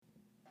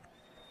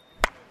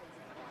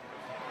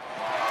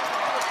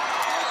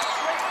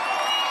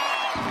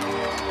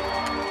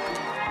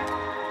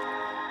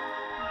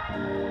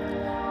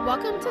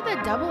Welcome to the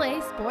AA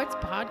Sports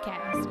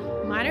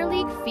Podcast, minor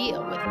league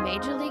feel with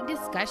major league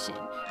discussion.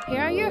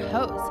 Here are your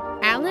hosts,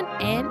 Alan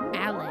and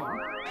Alan.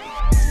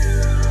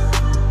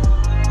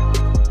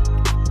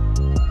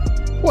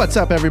 What's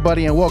up,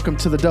 everybody, and welcome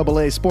to the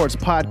AA Sports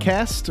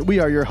Podcast. We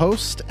are your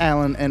hosts,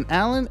 Alan and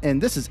Alan,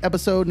 and this is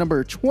episode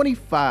number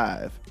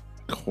 25.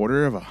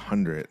 Quarter of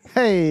 100.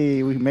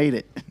 Hey, we made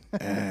it.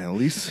 At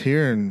least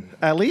here in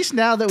At least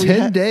now that we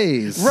 10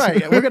 days.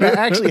 Right, we're going to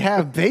actually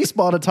have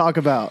baseball to talk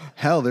about.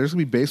 Hell, there's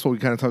going to be baseball we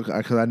kind of talk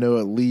because I know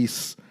at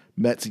least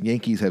Mets and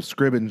Yankees have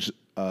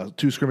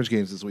two scrimmage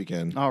games this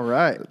weekend. All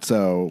right.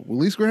 So at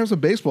least we're going to have some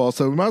baseball,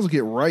 so we might as well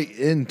get right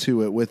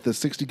into it with the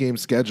 60-game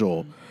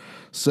schedule.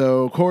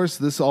 So, of course,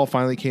 this all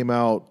finally came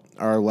out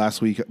our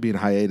last week being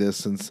hiatus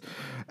since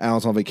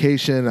Alan's on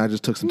vacation. I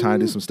just took some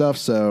time to do some stuff,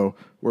 so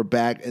we're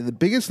back. And the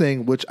biggest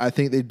thing, which I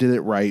think they did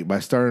it right by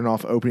starting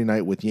off opening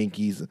night with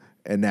Yankees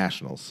and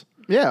Nationals.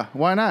 Yeah,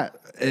 why not?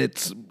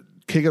 It's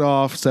kick it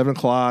off 7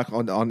 o'clock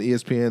on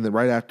ESPN. Then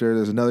right after,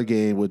 there's another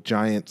game with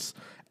Giants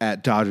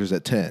at Dodgers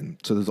at 10.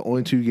 So there's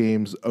only 2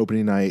 games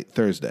opening night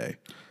Thursday.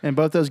 And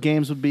both those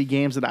games would be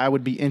games that I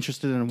would be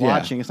interested in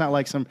watching. It's not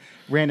like some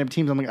random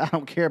teams. I'm like, I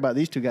don't care about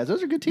these 2 guys.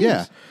 Those are good teams.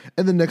 Yeah.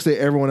 And the next day,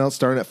 everyone else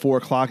starting at 4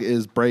 o'clock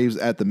is Braves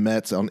at the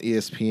Mets on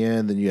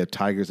ESPN. Then you have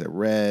Tigers at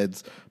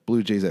Reds,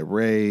 Blue Jays at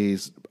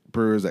Rays,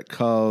 Brewers at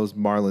Cubs,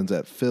 Marlins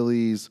at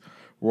Phillies,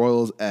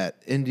 Royals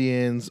at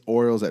Indians,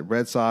 Orioles at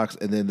Red Sox.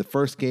 And then the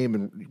first game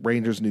in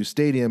Rangers' new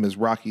stadium is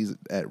Rockies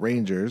at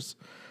Rangers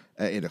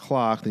at 8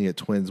 o'clock. Then you have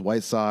Twins,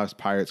 White Sox,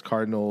 Pirates,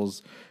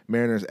 Cardinals,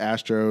 Mariners,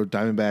 Astros,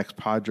 Diamondbacks,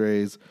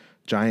 Padres,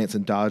 Giants,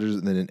 and Dodgers.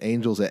 And then an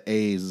Angels at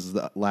A's is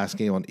the last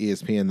game on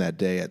ESPN that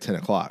day at 10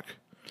 o'clock.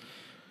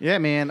 Yeah,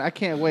 man, I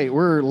can't wait.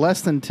 We're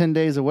less than 10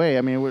 days away.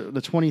 I mean, we're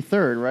the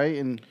 23rd, right?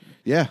 And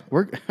yeah,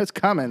 it's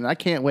coming. I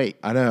can't wait.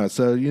 I know.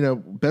 So,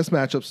 best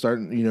matchup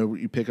starting,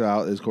 you pick it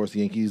out is, of course,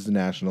 the Yankees, the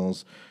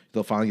Nationals.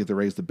 They'll finally get to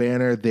raise the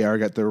banner. They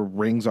already got their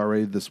rings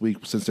already this week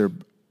since they're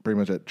pretty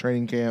much at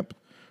training camp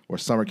or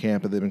summer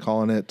camp, as they've been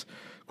calling it.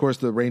 Of course,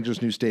 the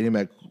Rangers' new stadium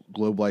at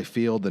Globe Life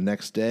Field the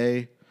next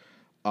day.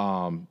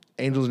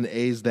 Angels and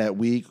A's that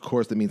week. Of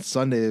course, that means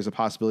Sunday there's a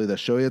possibility that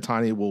Shohei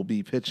Ohtani will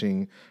be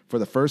pitching for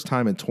the first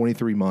time in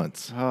 23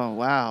 months. Oh,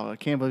 wow. I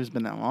can't believe it's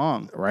been that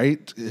long.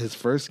 Right? His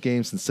first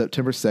game since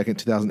September 2nd,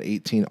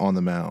 2018 on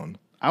the mound.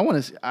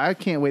 I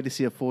can't wait to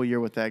see a full year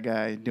with that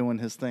guy doing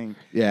his thing.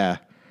 Yeah.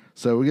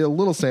 So we get a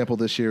little sample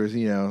this year,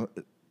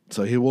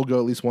 so he will go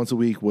at least once a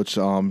week, which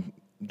John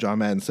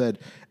Madden said.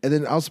 And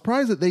then I was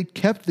surprised that they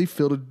kept the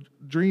Field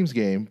of Dreams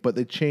game, but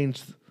they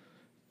changed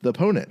the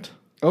opponent.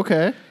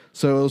 Okay.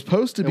 So it was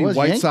supposed to be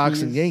White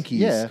Sox and Yankees.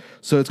 Yeah.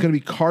 So it's going to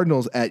be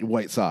Cardinals at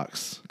White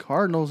Sox.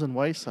 Cardinals and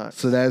White Sox.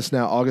 So that is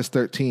now August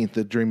 13th,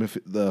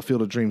 the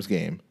Field of Dreams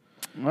game.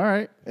 All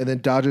right. And then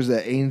Dodgers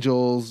at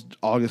Angels,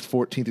 August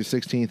 14th through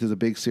 16th is a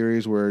big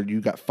series where you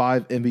got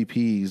 5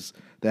 MVPs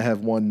that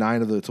have won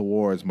 9 of its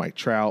awards. Mike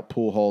Trout,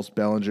 Pujols,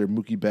 Bellinger,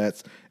 Mookie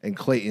Betts, and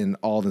Clayton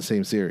all in the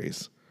same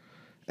series.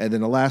 And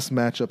then the last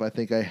matchup I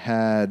think I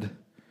had,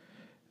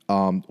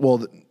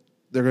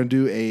 they're going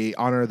to do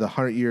honor the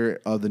 100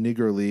 year of the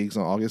Negro Leagues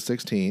on August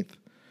 16th.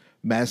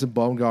 Madison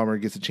Bumgarner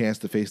gets a chance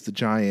to face the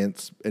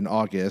Giants in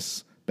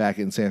August back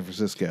in San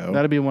Francisco.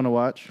 That'll be one to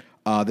watch.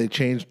 They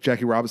changed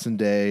Jackie Robinson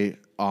Day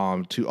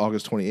to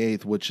August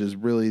 28th, which is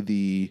really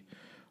the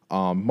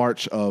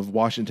March of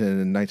Washington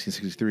in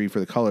 1963 for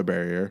the color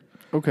barrier.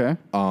 Okay.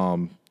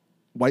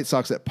 White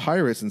Sox at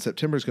Pirates in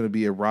September is going to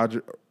be a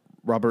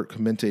Robert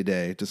Clemente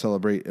Day to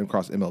celebrate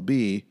across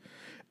MLB.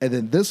 And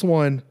then this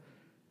one,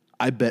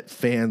 I bet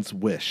fans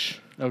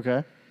wish.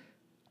 Okay.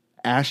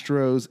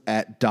 Astros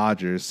at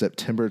Dodgers,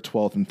 September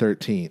 12th and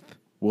 13th.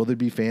 Will there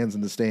be fans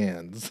in the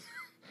stands?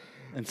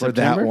 In for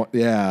September? that one?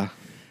 Yeah.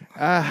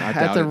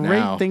 At the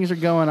rate things are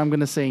going, I'm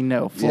going to say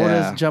no.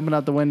 Florida's jumping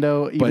out the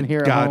window, even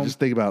here at home. Just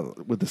think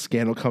about with the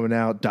scandal coming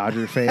out,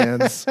 Dodger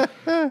fans,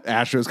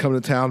 Astros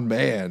coming to town,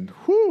 man.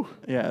 Whew.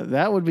 Yeah,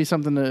 that would be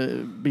something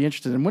to be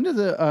interested in. When did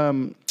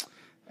the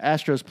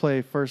Astros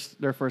play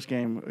their first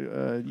game?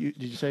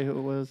 Did you say who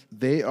it was?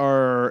 They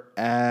are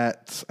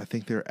at, I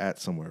think they're at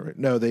somewhere, right?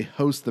 No, they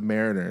host the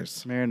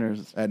Mariners.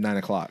 At 9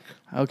 o'clock.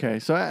 Okay,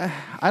 so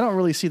I don't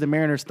really see the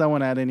Mariners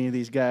throwing at any of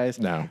these guys.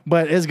 No.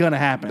 But it's going to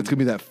happen. It's going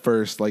to be that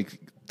first,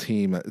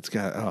 team. It's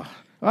got, All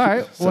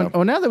right. So.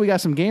 Well, now that we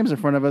got some games in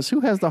front of us, who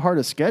has the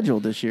hardest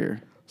schedule this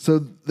year? So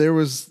there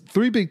was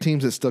 3 big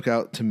teams that stuck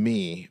out to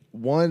me.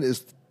 One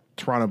is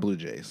Toronto Blue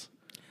Jays.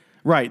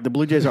 Right. The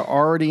Blue Jays are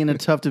already in a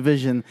tough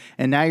division,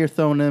 and now you're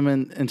throwing them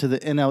into the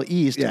NL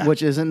East,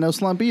 which isn't no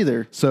slump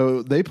either.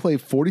 So they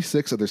played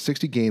 46 of their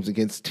 60 games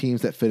against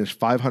teams that finished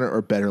 500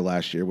 or better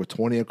last year, with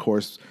 20, of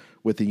course,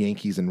 with the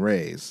Yankees and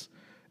Rays.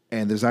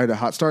 And their desire to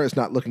hot start is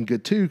not looking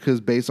good, too,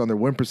 because based on their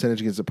win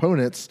percentage against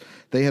opponents,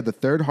 they had the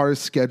 3rd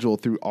hardest schedule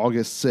through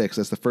August 6th.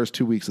 That's the first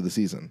 2 weeks of the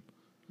season.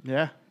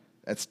 Yeah.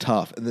 That's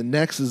tough. And the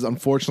next is,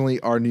 unfortunately,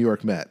 our New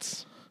York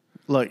Mets.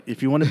 Look,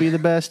 if you want to be the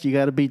best, you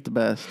got to beat the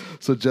best.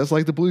 So just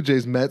like the Blue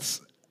Jays,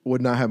 Mets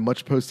would not have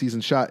much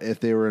postseason shot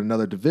if they were in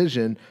another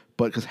division,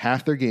 but because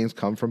half their games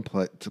come from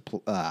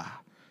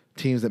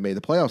teams that made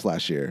the playoffs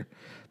last year.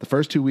 The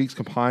first 2 weeks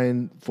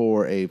combined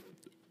for a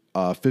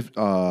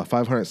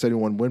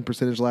 571 win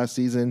percentage last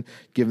season,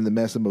 giving the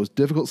Mets the most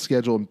difficult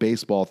schedule in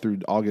baseball through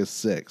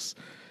August 6th.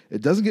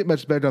 It doesn't get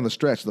much better down the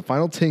stretch. The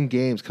final 10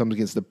 games comes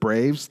against the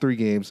Braves, 3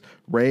 games,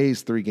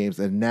 Rays, 3 games,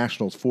 and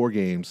Nationals, 4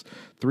 games.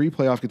 3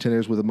 playoff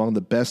contenders with among the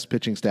best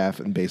pitching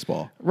staff in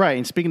baseball. Right,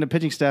 and speaking of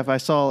pitching staff, I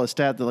saw a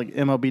stat that like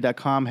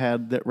MLB.com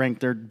had that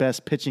ranked their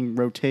best pitching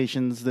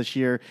rotations this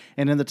year,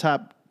 and in the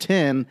top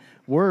 10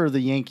 were the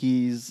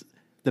Yankees,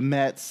 the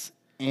Mets,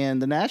 and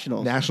the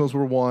Nationals. Nationals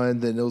were 1,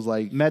 then it was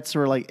like... Mets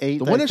were like 8,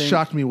 The one that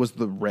shocked me was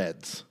the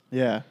Reds.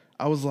 Yeah.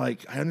 I was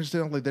like, I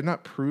understand, like they're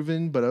not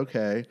proven, but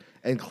okay.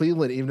 And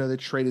Cleveland, even though they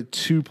traded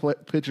 2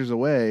 pitchers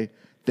away,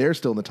 they're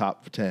still in the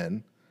top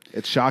 10.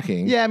 It's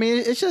shocking. Yeah, I mean,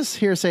 it's just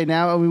hearsay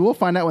now. I mean, we'll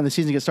find out when the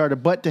season gets started.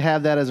 But to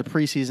have that as a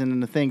preseason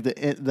and to think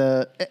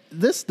that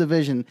this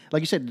division,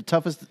 like you said, the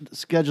toughest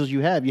schedules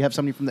you have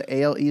somebody from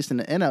the AL East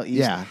and the NL East.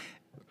 Yeah.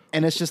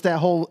 And it's just that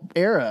whole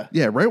era.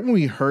 Yeah, right when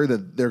we heard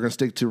that they're going to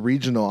stick to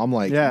regional, I'm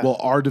like, well,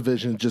 our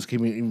division just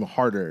came in even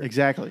harder.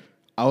 Exactly.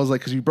 I was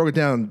like, because you broke it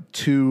down,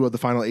 2 of the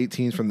final 8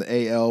 teams from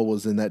the AL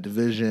was in that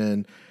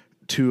division.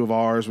 2 of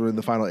ours were in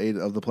the final 8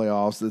 of the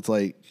playoffs. It's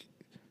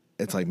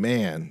like,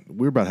 man,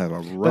 we're about to have a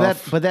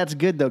rough. But that's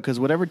good though, because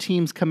whatever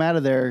teams come out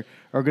of there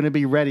are going to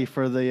be ready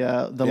for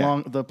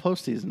the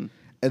postseason.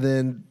 And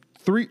then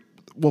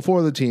 4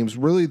 of the teams,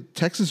 really,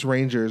 Texas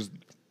Rangers,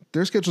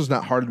 their schedule is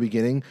not hard at the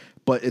beginning,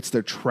 but it's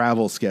their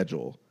travel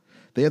schedule.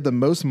 They have the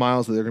most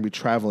miles that they're going to be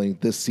traveling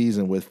this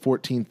season with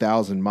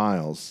 14,000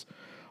 miles.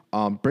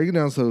 Breaking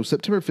down, so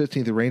September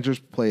 15th, the Rangers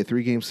play a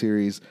 3-game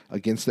series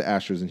against the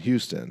Astros in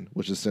Houston,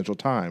 which is Central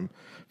Time.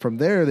 From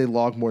there, they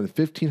log more than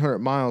 1,500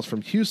 miles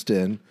from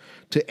Houston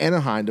to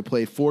Anaheim to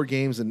play 4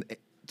 games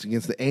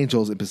against the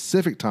Angels in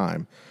Pacific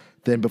Time.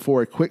 Then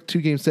before a quick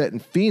 2-game set in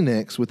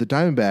Phoenix with the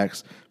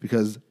Diamondbacks,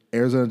 because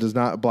Arizona does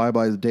not abide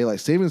by the daylight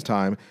savings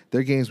time,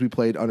 their games will be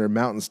played under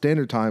Mountain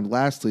Standard Time.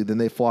 Lastly, then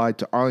they fly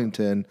to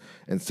Arlington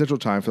and Central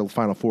Time for the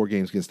final 4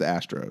 games against the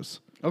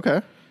Astros.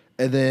 Okay.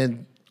 And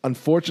then,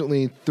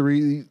 unfortunately,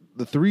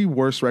 the 3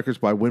 worst records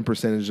by win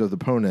percentage of the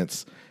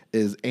opponents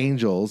is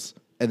Angels,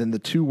 and then the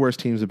 2 worst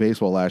teams in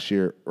baseball last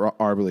year are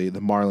arguably the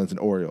Marlins and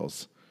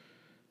Orioles.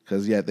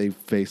 Because, they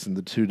face in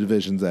the 2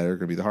 divisions that are going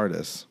to be the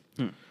hardest.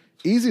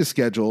 Easiest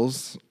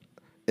schedules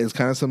is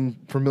kind of some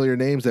familiar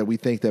names that we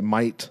think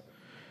that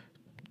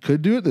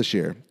could do it this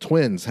year.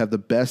 Twins have the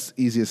best,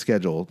 easiest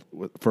schedule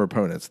for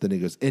opponents. Then it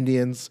goes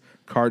Indians,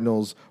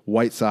 Cardinals,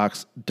 White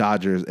Sox,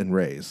 Dodgers, and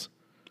Rays.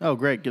 Oh,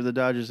 great. Give the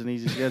Dodgers an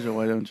easy schedule,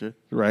 why don't you?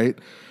 Right?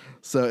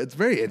 So it's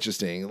very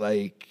interesting.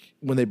 Like,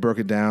 when they broke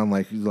it down,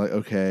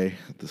 okay.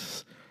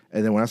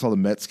 And then when I saw the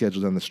Mets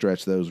schedule down the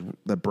stretch,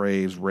 the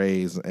Braves,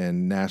 Rays,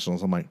 and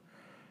Nationals, I'm like,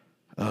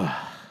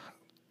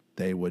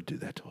 they would do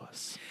that to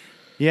us.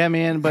 Yeah,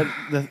 man, but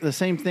the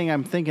same thing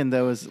I'm thinking,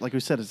 though, is, like we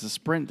said, it's a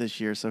sprint this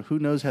year, so who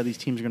knows how these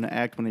teams are going to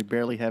act when they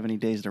barely have any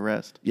days to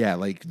rest. Yeah,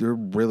 they're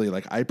really,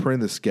 I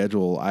printed the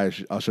schedule.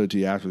 I'll show it to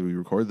you after we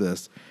record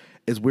this.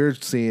 It's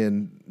weird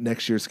seeing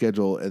next year's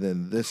schedule and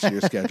then this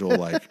year's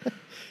schedule.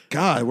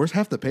 God, where's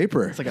half the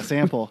paper? It's like a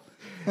sample.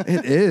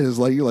 It is.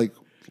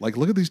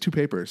 Look at these 2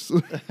 papers.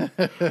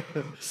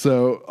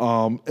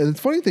 So, and the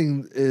funny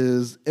thing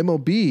is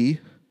MLB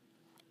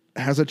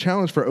has a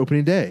challenge for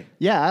opening day.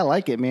 Yeah, I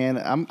like it, man.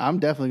 I'm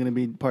definitely going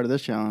to be part of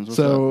this challenge. What's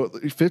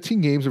up?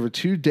 15 games over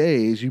 2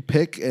 days. You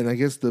pick, and I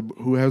guess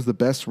who has the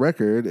best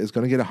record is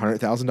going to get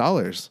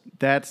 $100,000.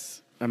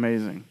 That's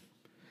amazing.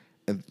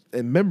 And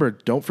remember,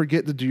 don't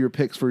forget to do your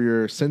picks for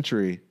your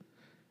century.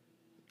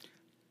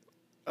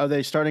 Are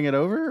they starting it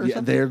over? Or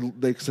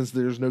something? Since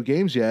there's no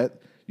games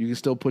yet, you can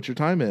still put your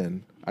time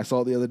in. I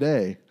saw it the other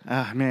day.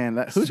 Ah, man.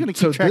 Who's going to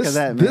keep track of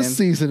that, man? This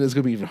season is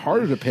going to be even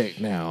harder to pick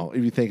now,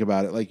 if you think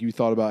about it. You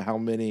thought about how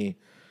many.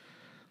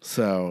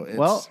 So,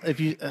 if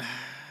you.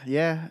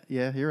 Yeah,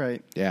 you're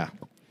right. Yeah.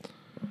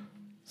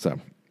 So.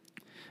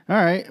 All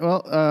right.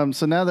 Well,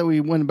 so now that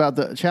we went about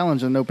the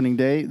challenge on opening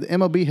day, the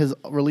MLB has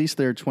released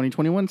their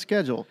 2021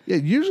 schedule. Yeah,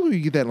 usually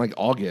you get that in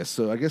August.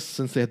 So I guess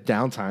since they have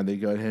downtime, they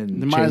go ahead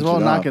and they might as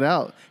well knock it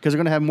out because they're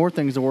going to have more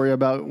things to worry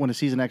about when the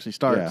season actually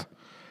starts.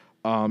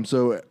 Yeah.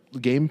 So the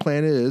game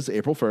plan is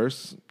April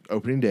 1st,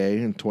 opening day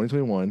in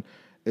 2021,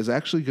 is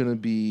actually going to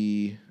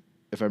be,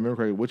 if I remember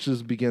correctly, which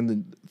is begin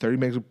the 30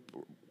 minutes.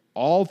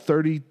 All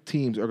 30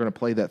 teams are going to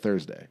play that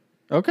Thursday.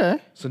 Okay.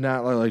 So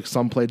not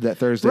some played that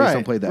Thursday,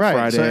 some played that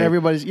Friday. So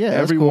everyone's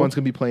going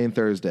to be playing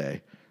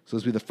Thursday. So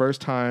this will be the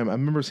first time. I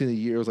remember seeing the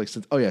year. It was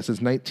since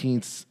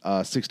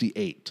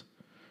 1968,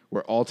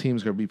 where all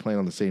teams are going to be playing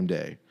on the same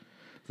day.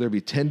 So there'll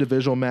be 10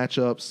 divisional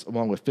matchups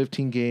along with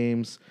 15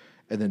 games.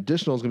 And then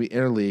additional is going to be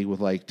interleague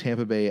with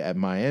Tampa Bay at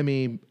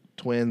Miami,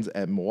 Twins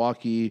at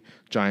Milwaukee,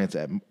 Giants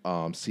at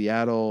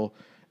Seattle.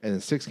 And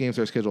then 6 games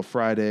are scheduled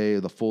Friday.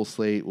 The full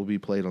slate will be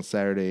played on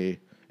Saturday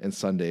and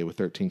Sunday with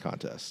 13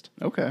 contests.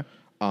 Okay.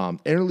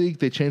 Interleague,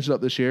 they changed it up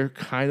this year,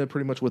 kind of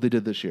pretty much what they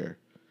did this year.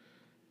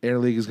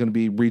 Interleague is going to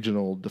be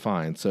regional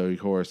defined. So, of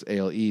course,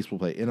 AL East will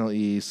play NL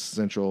East,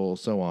 Central,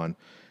 so on.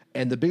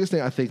 And the biggest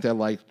thing I think that I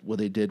liked what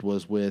they did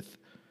was with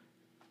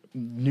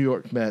New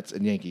York Mets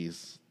and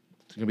Yankees.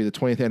 It's going to be the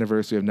 20th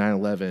anniversary of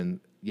 9/11.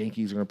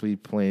 Yankees are going to be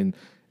playing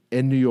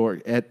in New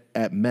York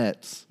at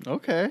Mets.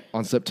 Okay.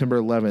 On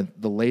September 11th,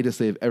 the latest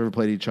they've ever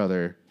played each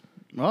other.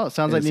 Well, it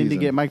sounds like you need to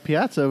get Mike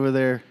Piazza over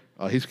there.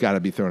 Oh, he's got to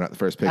be throwing out the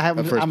first pitch.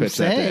 Pitch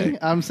that day.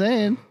 I'm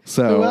saying.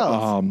 So, who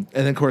else? and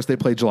then of course they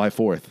play July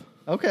 4th.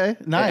 Okay,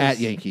 nice. At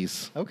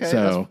Yankees. Okay,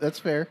 so that's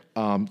fair.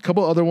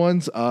 Couple other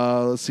ones.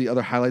 Let's see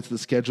other highlights of the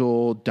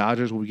schedule.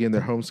 Dodgers will begin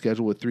their home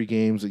schedule with 3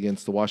 games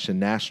against the Washington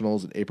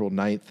Nationals on April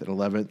 9th and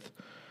 11th.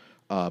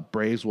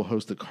 Braves will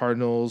host the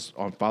Cardinals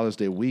on Father's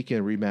Day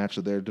weekend, rematch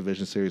of their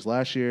division series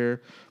last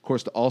year. Of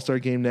course, the All-Star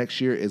game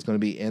next year is going to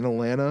be in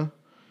Atlanta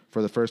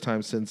for the first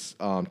time since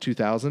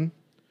 2000.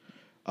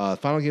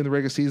 Final game of the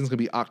regular season is going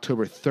to be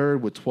October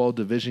 3rd with 12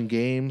 division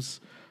games.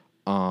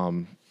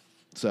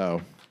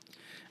 So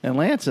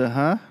Atlanta,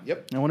 huh?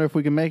 Yep. I wonder if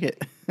we can make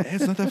it.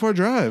 It's not that far a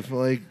drive.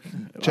 Like,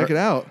 check it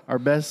out. Our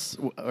best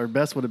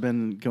would have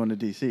been going to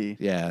DC.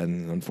 Yeah,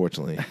 and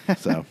unfortunately,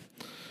 so.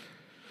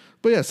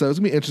 But yeah, so it's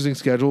gonna be an interesting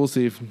schedule. We'll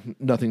see if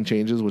nothing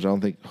changes, which I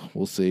don't think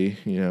we'll see.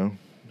 You know,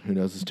 who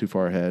knows? It's too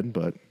far ahead,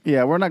 but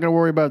yeah, we're not gonna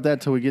worry about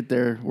that till we get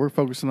there. We're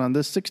focusing on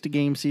this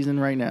 60-game season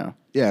right now.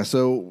 Yeah.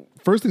 So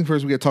first thing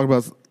first, we got to talk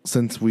about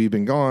since we've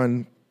been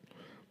gone.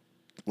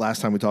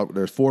 Last time we talked,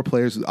 there's 4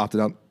 players who opted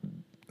out.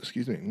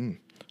 Excuse me.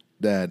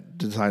 That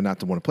decided not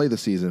to want to play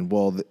this season.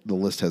 Well, the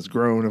list has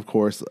grown, of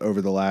course,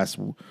 over the last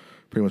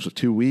pretty much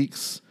 2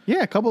 weeks.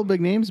 Yeah, a couple of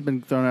big names have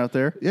been thrown out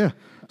there. Yeah.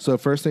 So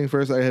first thing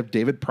first, I have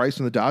David Price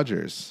from the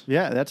Dodgers.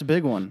 Yeah, that's a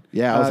big one.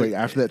 Yeah, I was like,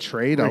 after that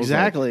trade, I was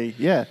like,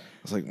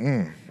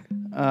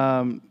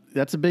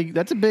 that's a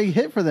big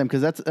hit for them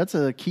because that's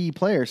a key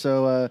player.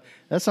 So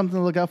that's something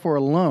to look out for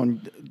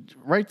alone,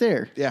 right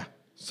there. Yeah.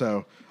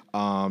 So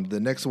the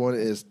next one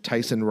is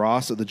Tyson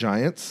Ross of the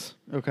Giants.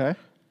 Okay.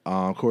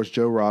 Of course,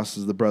 Joe Ross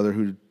is the brother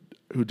who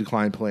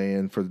declined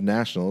playing for the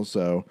Nationals.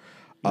 So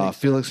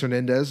Felix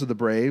Hernandez of the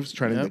Braves,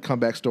 trying to get a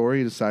comeback story,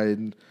 he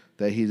decided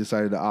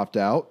to opt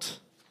out.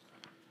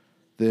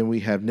 Then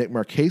we have Nick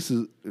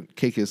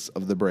Markakis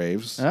of the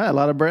Braves. A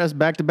lot of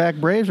back-to-back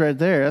Braves right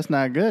there. That's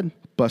not good.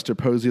 Buster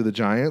Posey of the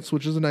Giants,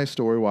 which is a nice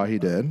story why he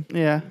did.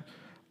 Yeah.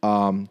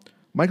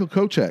 Michael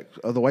Kopech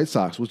of the White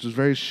Sox, which is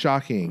very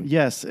shocking.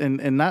 Yes, and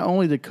not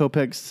only did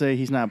Kopech say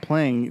he's not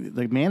playing,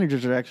 the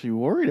managers are actually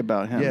worried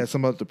about him. Yeah,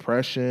 some about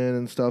depression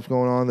and stuff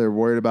going on. They're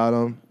worried about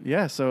him.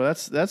 Yeah, so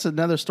that's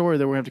another story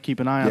that we're going to have to keep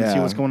an eye on and see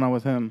what's going on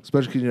with him.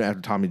 Especially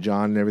after Tommy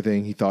John and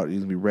everything, he thought he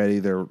was going to be ready.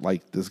 They're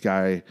like, this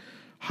guy,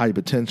 high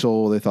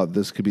potential. They thought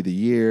this could be the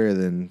year,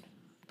 and then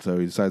so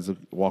he decides to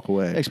walk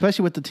away.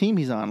 Especially with the team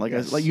he's on. Like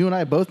you and I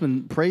have both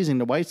been praising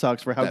the White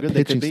Sox for how good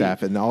they could be. Pitching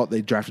staff, and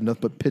they drafted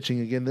nothing but pitching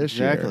again this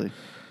year. Exactly.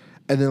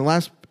 And then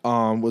last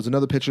was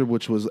another pitcher,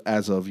 which was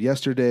as of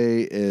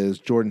yesterday, is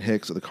Jordan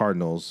Hicks of the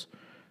Cardinals.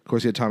 Of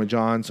course, he had Tommy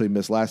John, so he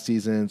missed last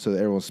season. So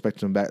everyone's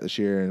expecting him back this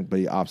year, but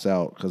he opts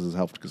out because of his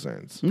health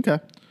concerns. Okay.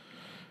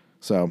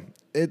 So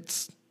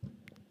it's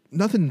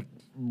nothing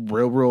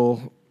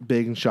real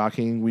big and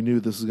shocking. We knew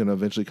this was going to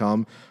eventually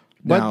come.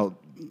 Now,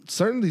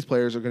 certain of these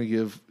players are going to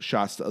give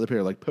shots to other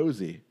players, like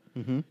Posey.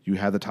 Mm-hmm. You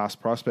have the top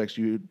prospects.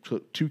 You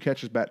took 2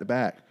 catches back to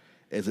back.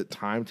 Is it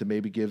time to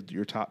maybe give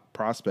your top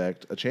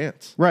prospect a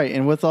chance? Right,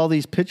 and with all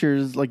these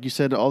pitchers, like you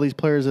said, all these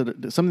players,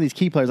 some of these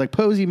key players, like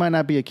Posey might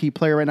not be a key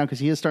player right now because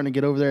he is starting to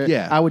get over there.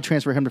 Yeah. I would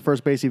transfer him to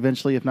first base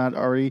eventually, if not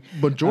already.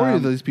 Majority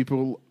of these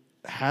people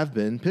have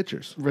been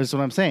pitchers. That's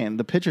what I'm saying.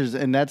 The pitchers,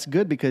 and that's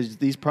good because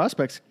these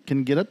prospects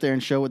can get up there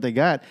and show what they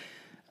got.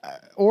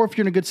 Or if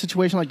you're in a good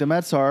situation like the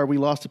Mets are, we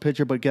lost a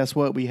pitcher, but guess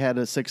what? We had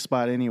a 6th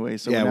spot anyway.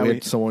 So yeah, we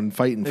had someone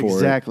fighting for it.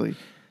 Exactly.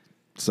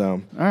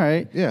 So, all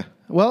right. Yeah.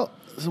 Well,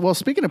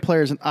 speaking of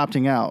players and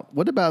opting out,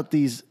 what about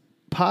these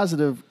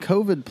positive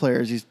COVID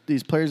players?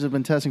 These players have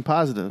been testing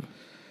positive.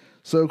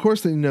 So, of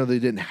course, they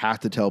didn't have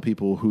to tell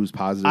people who's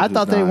positive. I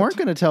thought they weren't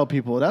going to tell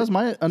people. That was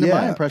my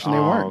impression. They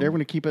weren't. They were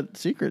going to keep it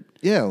secret.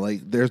 Yeah,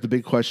 like there's the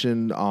big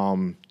question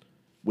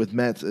with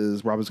Mets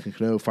is Robinson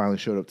Cano finally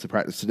showed up to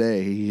practice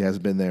today. He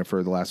hasn't been there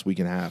for the last week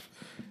and a half.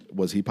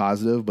 Was he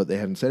positive? But they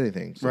haven't said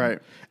anything. So right.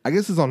 I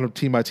guess it's on a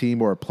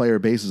team-by-team or a player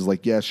basis.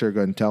 Like, yeah, sure,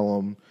 go ahead and tell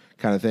them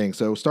kind of thing.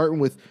 So starting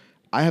with,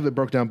 I have it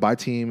broke down by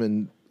team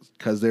and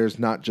because there's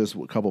not just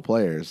a couple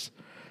players.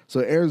 So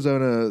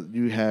Arizona,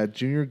 you had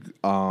Junior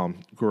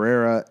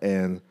Guerrera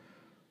and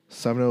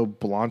Samano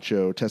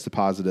Blanco tested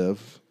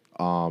positive.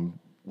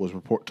 Was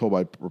told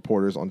by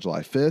reporters on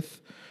July 5th.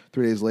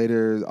 3 days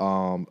later,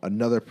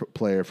 another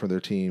player from their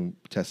team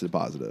tested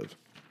positive.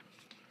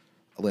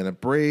 Atlanta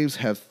Braves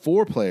have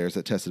 4 players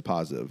that tested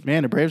positive.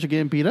 Man, the Braves are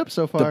getting beat up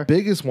so far. The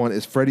biggest one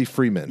is Freddie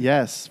Freeman.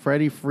 Yes,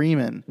 Freddie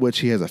Freeman. Which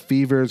he has a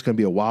fever. It's going to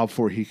be a while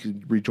before he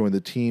can rejoin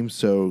the team,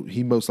 so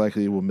he most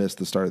likely will miss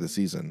the start of the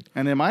season.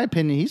 And in my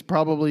opinion, he's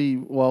probably,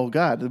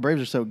 the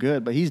Braves are so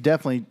good, but he's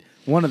definitely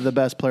one of the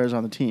best players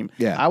on the team.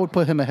 Yeah. I would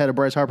put him ahead of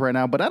Bryce Harper right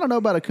now, but I don't know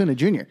about Acuna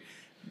Jr.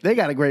 They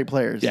got great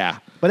players. Yeah.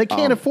 But they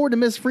can't afford to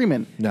miss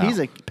Freeman. No. He's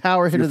a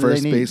power hitter that they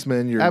need. Your first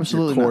baseman, your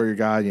core, your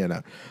guy,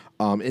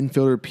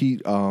 infielder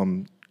Pete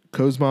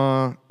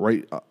Kozma,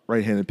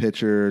 right-handed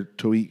pitcher,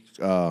 Puig,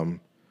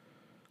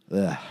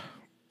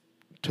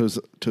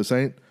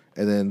 Toussaint,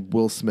 and then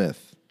Will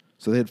Smith.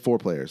 So they had 4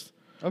 players.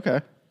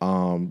 Okay.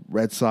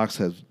 Red Sox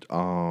have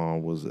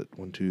was it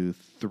 1, 2,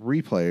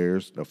 3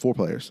 players? No, 4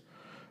 players.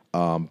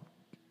 No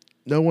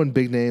one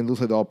big name. Looks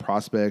like they're all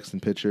prospects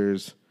and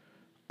pitchers.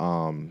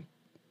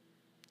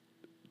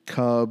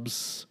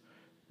 Cubs,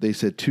 they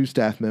said 2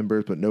 staff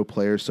members, but no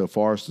players so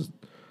far. So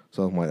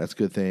I'm like, that's a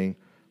good thing.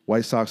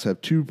 White Sox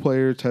have 2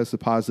 players tested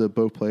positive.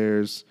 Both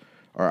players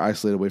are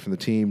isolated away from the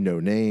team. No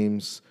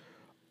names.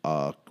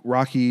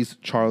 Rockies,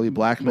 Charlie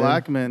Blackmon.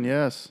 Blackmon,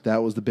 yes.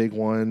 That was the big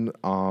one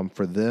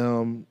for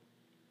them.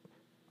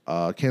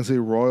 Kansas City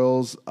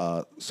Royals,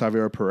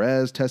 Xavier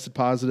Perez tested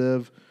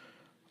positive.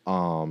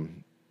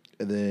 And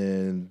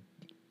then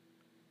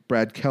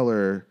Brad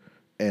Keller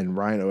and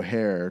Ryan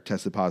O'Hare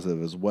tested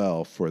positive as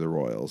well for the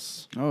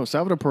Royals. Oh,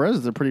 Salvador Perez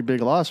is a pretty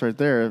big loss right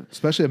there.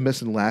 Especially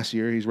missing last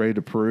year. He's ready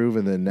to prove,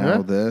 and then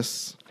now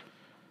this.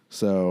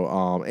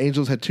 So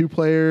Angels had 2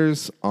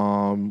 players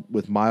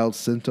with mild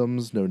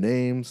symptoms, no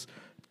names.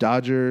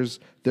 Dodgers,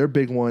 their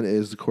big one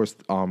is, of course,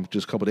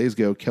 just a couple days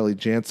ago, Kelly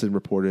Jansen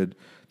reported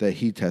that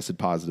he tested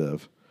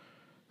positive.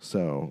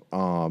 So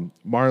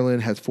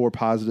Marlin has 4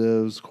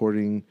 positives,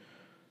 according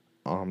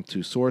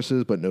to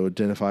sources, but no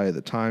identify at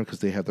the time because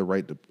they have the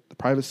right to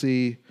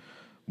privacy.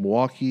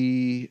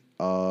 Milwaukee,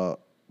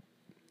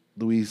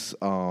 Luis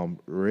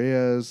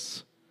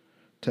Reyes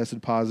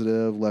tested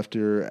positive.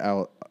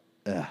 Lefter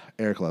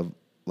Eric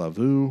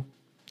Lavu.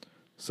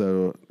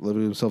 So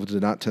Lavu himself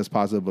did not test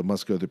positive, but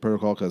must go through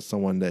protocol because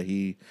someone that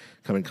he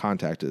come in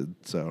contacted.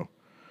 So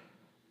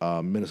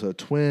Minnesota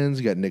Twins,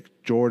 you got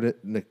Nick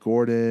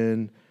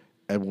Gordon,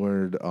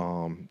 Edward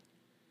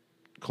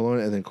Colon,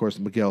 and then of course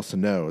Miguel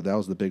Sano. That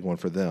was the big one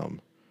for them.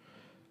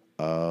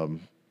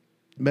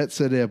 Mets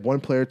said they have 1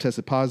 player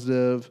tested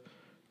positive,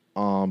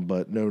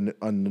 but no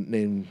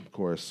unnamed, of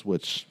course,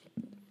 which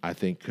I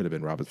think could have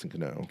been Robinson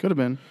Cano. Could have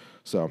been.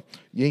 So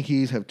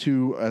Yankees have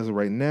 2 as of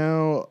right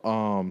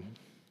now.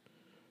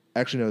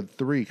 Actually, no,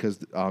 3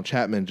 because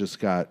Chapman just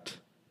got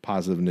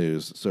positive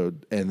news. So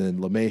and then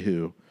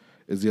LeMahieu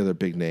is the other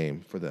big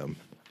name for them.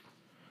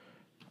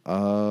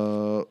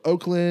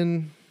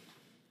 Oakland,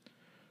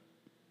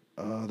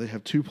 they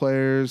have 2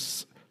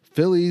 players.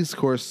 Phillies, of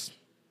course,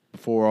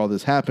 before all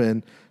this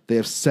happened, they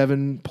have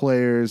 7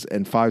 players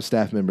and 5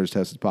 staff members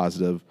tested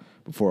positive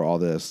before all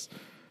this.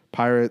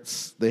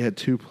 Pirates, they had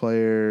 2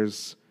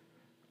 players.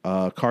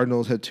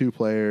 Cardinals had 2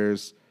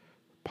 players.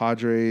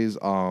 Padres,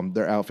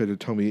 their outfitter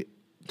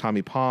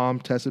Tommy Palm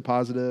tested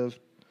positive,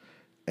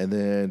 and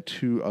then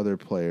 2 other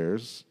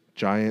players.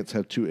 Giants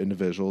have 2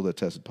 individuals that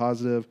tested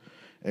positive,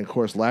 and of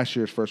course, last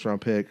year's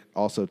first-round pick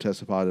also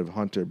tested positive,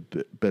 Hunter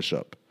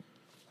Bishop.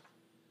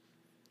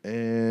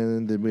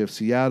 And then we have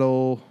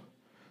Seattle.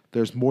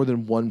 There's more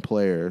than 1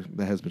 player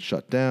that has been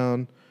shut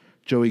down.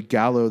 Joey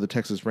Gallo, the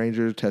Texas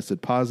Rangers,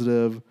 tested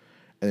positive.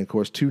 And, of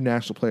course, 2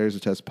 national players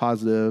that test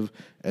positive.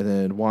 And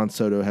then Juan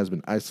Soto has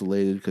been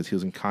isolated because he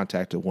was in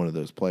contact with one of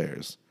those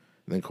players.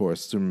 And then, of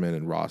course, Zimmerman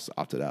and Ross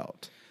opted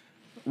out.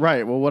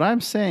 Right. Well, what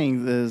I'm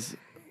saying is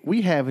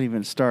we haven't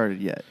even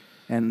started yet.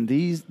 And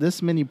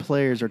this many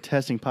players are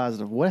testing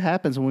positive. What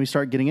happens when we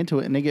start getting into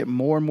it and they get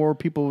more and more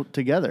people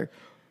together?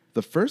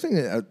 The first thing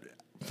that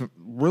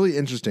really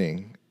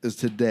interesting is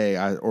today,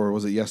 or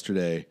was it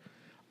yesterday,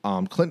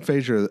 Clint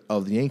Frazier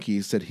of the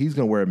Yankees said he's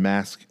going to wear a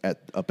mask at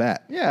a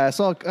bat. Yeah, I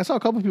saw a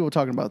couple of people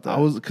talking about that.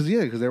 Because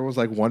everyone was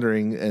like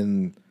wondering,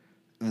 and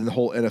the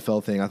whole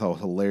NFL thing I thought was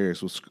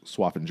hilarious was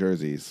swapping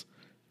jerseys.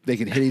 They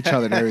can hit each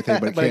other and everything,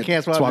 but But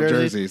can't swap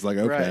jerseys. Like,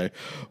 okay. Right.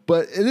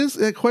 But it is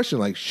a question,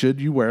 like,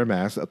 should you wear a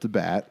mask at the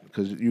bat?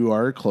 Because you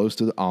are close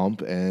to the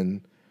ump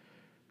and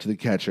to the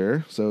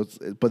catcher. So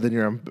but then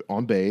you're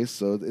on base.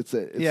 So it's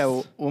yeah.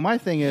 Well, my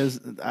thing is,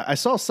 I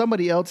saw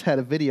somebody else had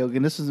a video,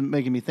 and this is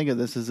making me think of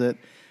this. Is that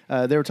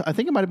they were? I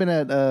think it might have been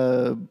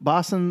at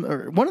Boston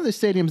or one of the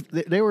stadiums.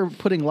 They were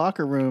putting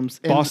locker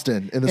rooms in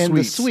Boston in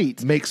the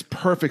suites. Makes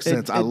perfect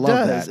sense. I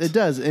love that. It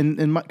does.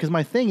 And because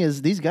my thing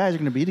is, these guys are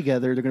going to be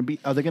together. They're going to be.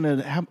 Are they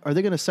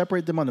going to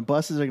separate them on the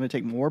buses? Are they going to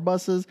take more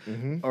buses?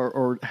 Mm-hmm.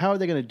 Or how are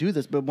they going to do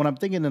this? But when I'm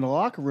thinking in the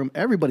locker room,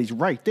 everybody's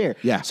right there.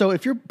 Yeah. So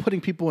if you're putting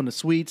people in the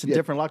suites and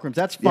different locker rooms,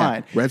 that's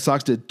fine. Yeah. Red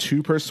Sox did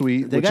 2 per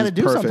suite. They got to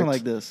do something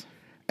like this.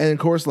 And, of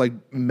course, like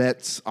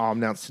Mets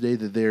announced today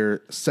that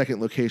their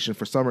second location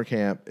for summer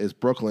camp is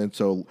Brooklyn.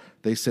 So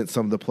they sent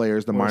some of the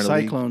players, the minor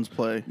Cyclones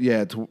play.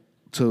 Yeah,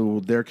 to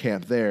their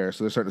camp there.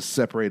 So they're starting to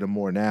separate them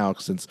more now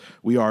since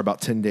we are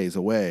about 10 days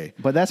away.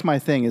 But that's my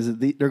thing is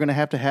that they're going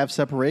to have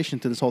separation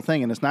to this whole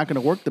thing, and it's not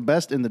going to work the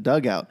best in the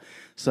dugout.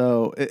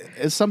 So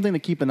it's something to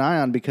keep an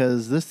eye on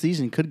because this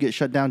season could get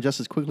shut down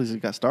just as quickly as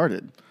it got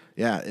started.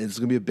 Yeah, it's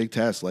going to be a big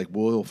test. Like,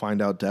 we'll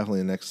find out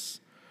definitely next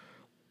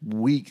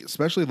week,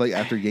 especially like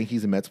after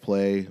Yankees and Mets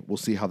play. We'll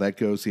see how that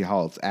goes, see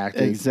how it's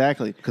acting.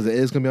 Exactly. Because it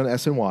is going to be on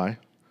SNY,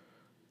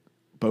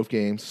 both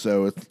games,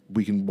 so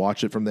we can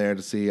watch it from there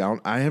to see.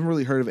 I haven't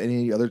really heard of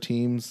any other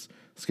teams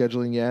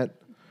scheduling yet.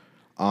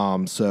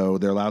 So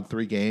they're allowed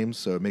 3 games,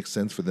 so it makes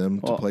sense for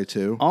them to play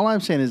 2. All I'm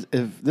saying is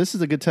if this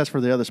is a good test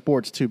for the other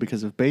sports too,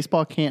 because if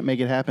baseball can't make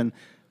it happen,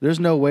 There's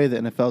no way the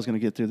NFL is going to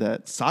get through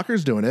that.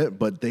 Soccer's doing it,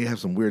 but they have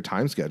some weird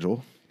time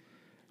schedule.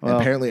 Well,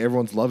 Apparently,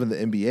 everyone's loving the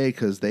NBA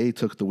because they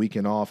took the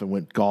weekend off and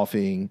went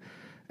golfing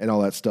and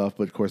all that stuff.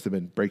 But, of course, they've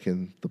been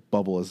breaking the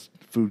bubble as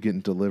food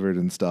getting delivered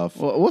and stuff.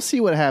 Well, we'll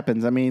see what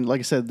happens. I mean, like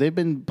I said, they've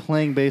been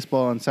playing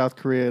baseball in South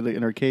Korea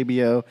in their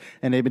KBO,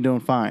 and they've been doing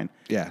fine.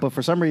 Yeah. But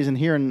for some reason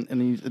here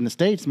in the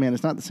States, man,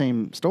 it's not the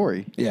same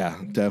story. Yeah,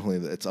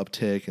 definitely. It's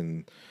uptick,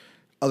 and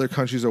other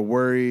countries are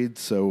worried.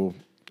 So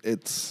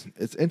it's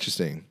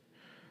interesting.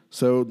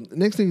 So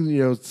next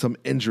thing, some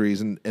injuries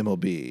in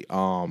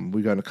MLB.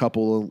 We got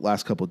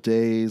last couple of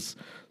days,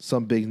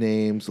 some big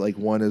names. Like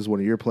one is one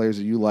of your players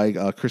that you like,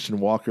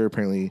 Christian Walker,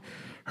 apparently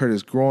hurt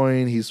his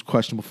groin. He's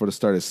questionable for the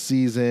start of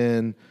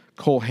season.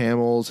 Cole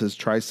Hamels, his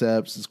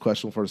triceps, is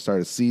questionable for the start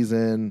of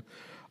season.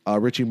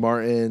 Richie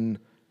Martin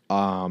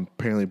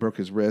apparently broke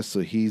his wrist,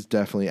 so he's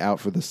definitely out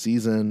for the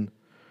season.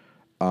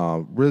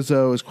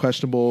 Rizzo is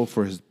questionable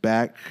for his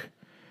back.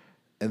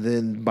 And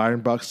then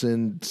Byron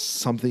Buxton,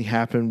 something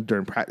happened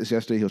during practice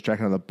yesterday. He was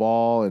tracking on the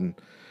ball, and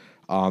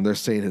they're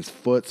saying his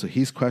foot, so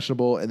he's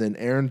questionable. And then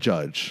Aaron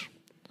Judge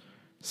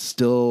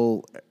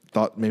still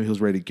thought maybe he was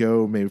ready to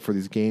go, maybe for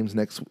these games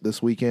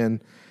this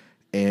weekend.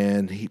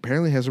 And he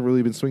apparently hasn't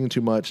really been swinging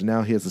too much. And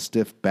now he has a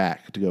stiff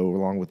back to go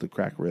along with the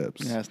cracked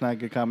ribs. Yeah, it's not a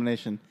good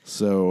combination.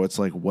 So it's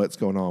like, what's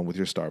going on with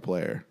your star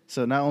player?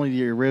 So not only do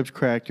your ribs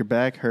crack, your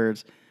back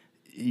hurts,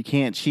 you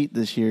can't cheat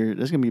this year.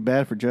 This is going to be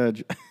bad for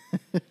Judge.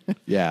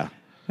 Yeah.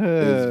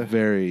 It's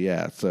very,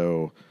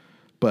 So,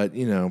 but,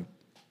 he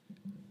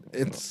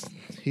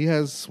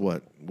has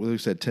what we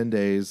said, 10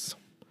 days.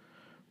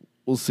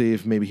 We'll see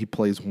if maybe he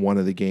plays one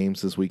of the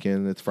games this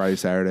weekend. It's Friday,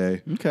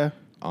 Saturday. Okay.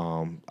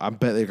 I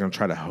bet they're going to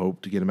try to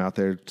hope to get him out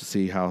there to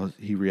see how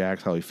he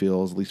reacts, how he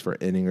feels, at least for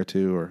an inning or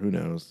two, or who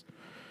knows.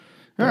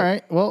 All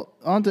right. Well,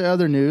 on to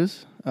other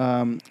news.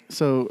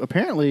 So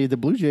apparently the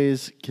Blue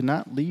Jays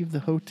cannot leave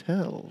the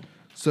hotel.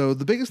 So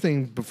the biggest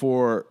thing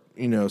before,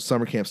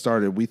 summer camp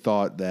started, we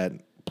thought that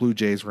Blue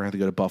Jays were going to have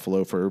to go to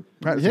Buffalo for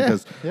practice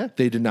because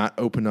they did not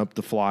open up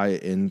the fly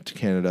into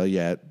Canada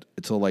yet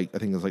until I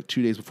think it was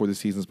 2 days before the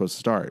season's supposed to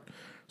start.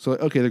 So,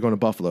 okay, they're going to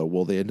Buffalo.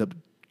 Well, they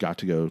got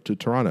to go to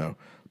Toronto,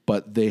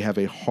 but they have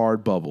a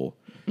hard bubble.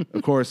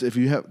 Of course, if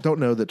you don't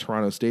know that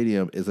Toronto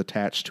Stadium is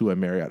attached to a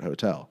Marriott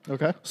hotel.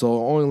 Okay.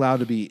 So only allowed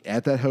to be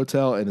at that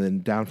hotel and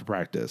then down for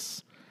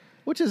practice.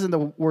 Which isn't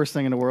the worst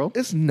thing in the world.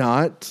 It's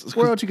not.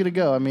 Where else are you going to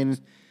go? I mean,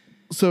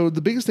 so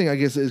the biggest thing, I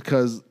guess, is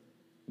because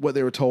what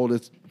they were told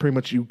is pretty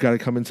much you got to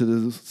come into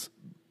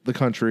the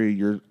country.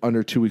 You're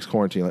under 2 weeks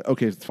quarantine. Like,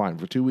 okay, it's fine.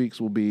 For 2 weeks,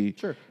 we'll be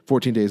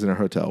 14 days in our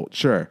hotel.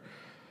 Sure.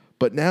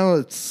 But now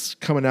it's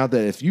coming out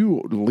that if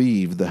you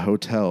leave the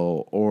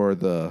hotel or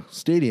the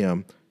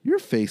stadium, you're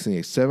facing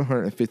a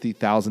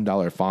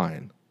 $750,000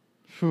 fine.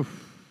 Whew.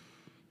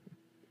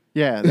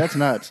 Yeah, that's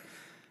nuts.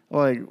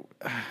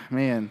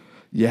 Man.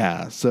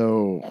 Yeah,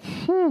 so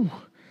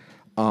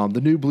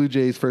the new Blue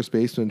Jays first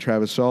baseman,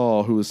 Travis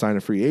Shaw, who was signed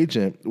a free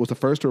agent, was the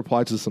first to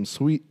reply to some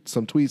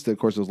tweets that, of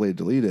course, was later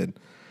deleted.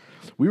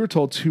 We were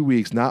told 2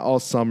 weeks, not all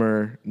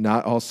summer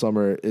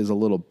is a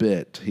little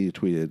bit, he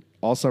tweeted.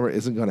 All summer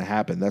isn't going to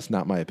happen. That's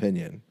not my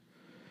opinion.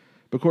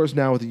 But, of course,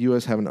 now with the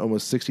U.S. having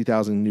almost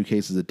 60,000 new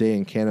cases a day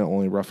and Canada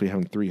only roughly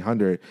having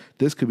 300,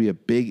 this could be a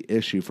big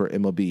issue for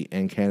MLB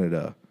and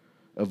Canada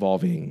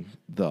evolving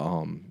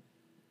the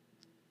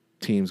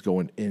teams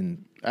going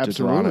in to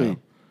Toronto.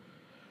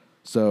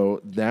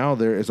 So now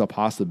there is a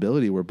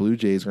possibility where Blue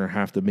Jays are going to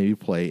have to maybe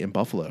play in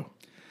Buffalo.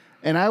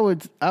 And I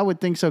would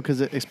think so,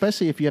 because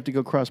especially if you have to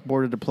go cross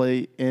border to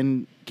play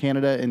in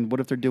Canada, and what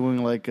if they're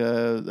doing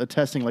a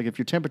testing, like if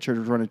your temperature is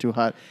running too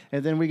hot,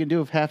 and then we can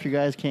do if half your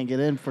guys can't get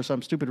in for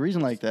some stupid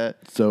reason like that.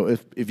 So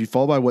if you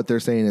follow by what they're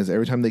saying is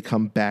every time they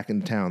come back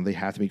into town, they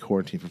have to be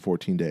quarantined for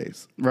 14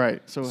 days. Right.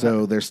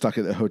 So they're stuck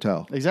at the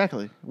hotel.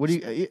 Exactly. What do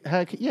you?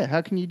 How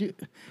can you do?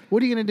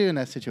 What are you going to do in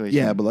that situation?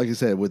 Yeah, but like I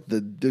said, with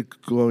the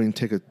glowing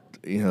ticket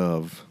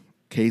of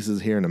cases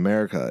here in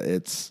America,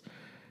 it's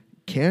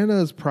Canada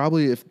is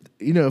probably if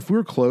we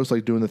were close,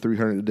 like doing the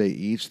 300 a day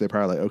each, they're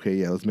probably like, okay,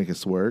 yeah, let's make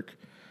this work.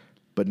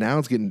 But now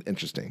it's getting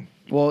interesting.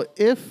 Well,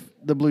 if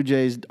the Blue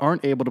Jays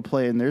aren't able to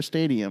play in their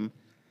stadium,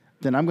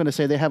 then I'm going to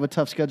say they have a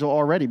tough schedule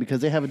already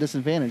because they have a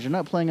disadvantage. They're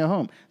not playing at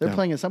home. They're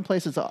playing at some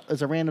place. It's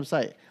a random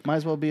site. Might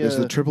as well be the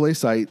AAA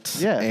site.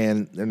 Yeah.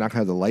 And they're not going to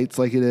have the lights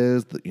like it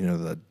is.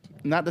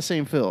 Not the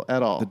same feel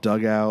at all. The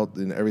dugout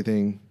and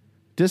everything.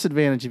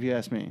 Disadvantage, if you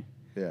ask me.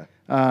 Yeah.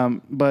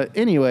 But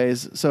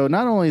anyways, so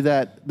not only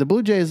that, the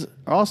Blue Jays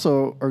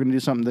also are going to do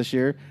something this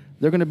year.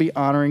 They're going to be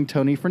honoring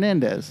Tony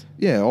Fernandez.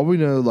 Yeah, all we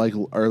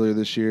know, earlier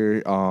this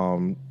year,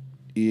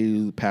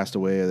 he passed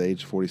away at the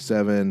age of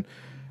 47.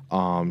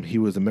 He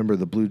was a member of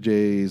the Blue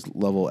Jays,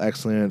 level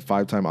excellent,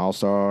 5-time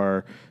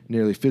All-Star,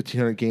 nearly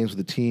 1,500 games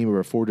with the team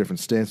over 4 different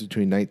stints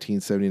between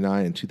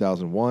 1979 and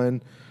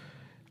 2001.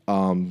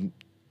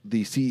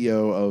 The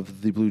CEO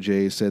of the Blue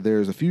Jays said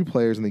there's a few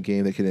players in the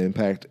game that can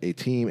impact a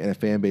team and a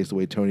fan base the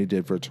way Tony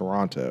did for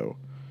Toronto.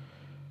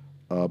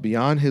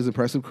 Beyond his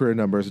impressive career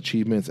numbers,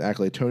 achievements,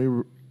 accolade,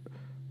 Tony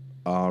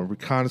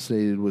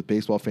reconnaissated with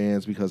baseball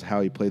fans because of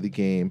how he played the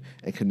game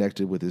and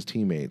connected with his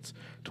teammates.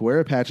 To wear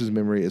a patch's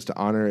memory is to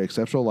honor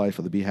exceptional life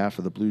on the behalf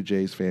of the Blue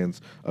Jays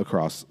fans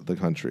across the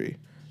country.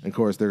 And of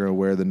course, they're going to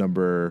wear the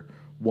number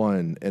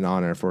 1 in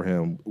honor for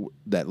him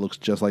that looks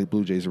just like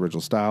Blue Jays'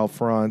 original style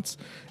fronts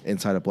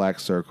inside a black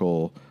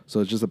circle.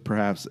 So it's just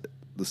perhaps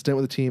the stint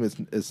with the team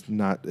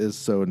is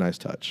so a nice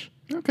touch.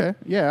 Okay.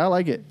 Yeah, I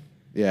like it.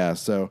 Yeah,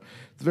 so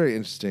it's very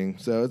interesting.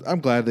 So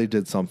I'm glad they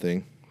did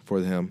something for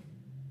him.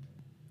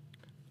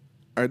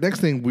 All right, next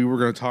thing we were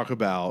going to talk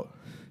about,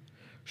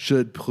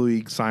 should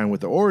Puig sign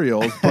with the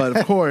Orioles? But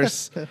of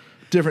course,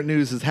 different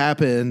news has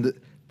happened.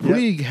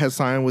 Puig has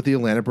signed with the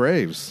Atlanta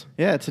Braves.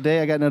 Yeah,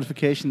 today I got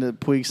notification that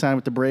Puig signed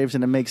with the Braves,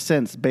 and it makes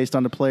sense based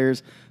on the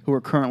players who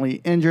are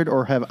currently injured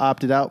or have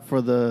opted out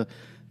for the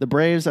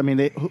Braves. I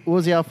mean, who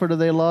was the outfielder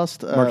they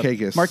lost?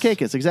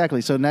 Markakis, exactly.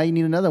 So now you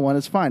need another one.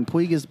 It's fine.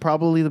 Puig is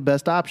probably the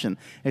best option,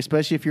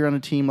 especially if you're on a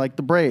team like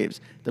the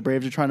Braves. The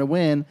Braves are trying to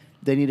win.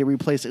 They need to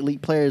replace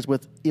elite players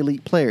with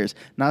elite players.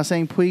 Not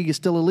saying Puig is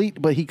still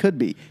elite, but he could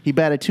be. He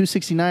batted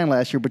 .269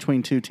 last year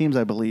between two teams,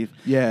 I believe.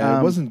 Yeah,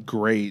 it wasn't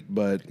great,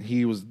 but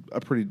he was a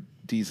pretty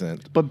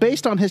decent. But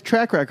based on his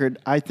track record,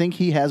 I think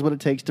he has what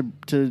it takes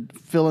to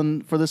fill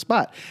in for the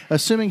spot,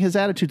 assuming his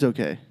attitude's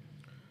okay.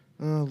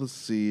 Let's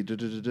see.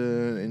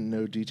 And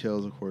no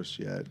details, of course,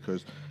 yet.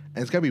 And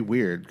it's got to be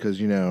weird because,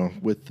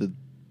 with the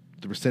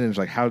percentage,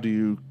 like, how do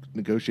you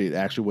negotiate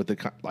actually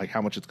what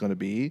how much it's going to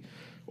be?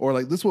 Or,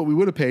 like, this is what we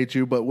would have paid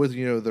you, but with,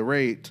 the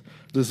rate,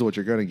 this is what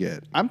you're going to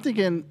get. I'm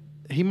thinking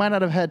he might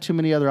not have had too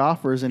many other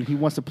offers, and he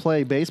wants to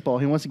play baseball.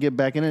 He wants to get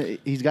back in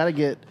it. He's got to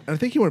get... I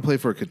think he want to play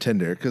for a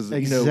contender because,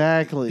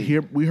 exactly.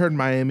 Here we heard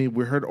Miami,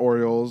 we heard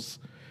Orioles,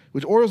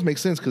 which Orioles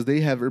makes sense because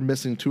they are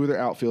missing 2 of their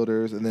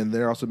outfilders, and then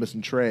they're also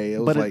missing Trey.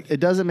 But it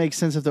doesn't make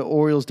sense if the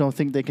Orioles don't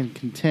think they can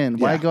contend.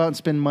 Why go out and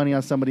spend money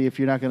on somebody if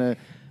you're not going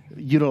to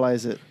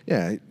utilize it?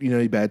 Yeah,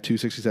 he batted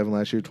 .267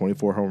 last year,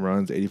 24 home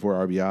runs,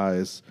 84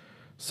 RBIs.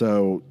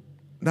 So,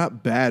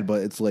 not bad,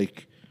 but it's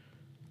like,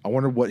 I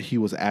wonder what he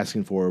was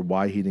asking for,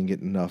 why he didn't get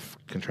enough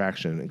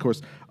contraction. And of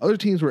course, other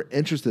teams were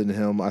interested in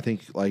him. I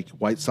think, like,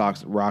 White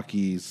Sox,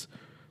 Rockies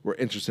were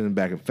interested in him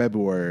back in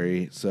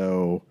February.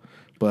 So,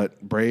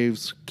 but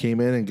Braves came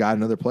in and got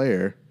another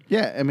player.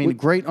 Yeah, I mean,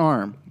 great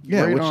arm.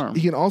 Yeah, great which arm.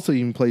 He can also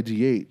even play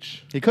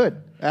DH. He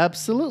could,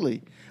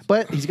 absolutely.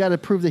 But he's got to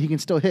prove that he can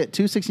still hit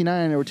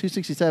 .269 or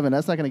 .267.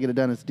 That's not going to get it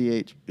done as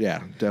DH. Yeah,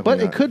 definitely. But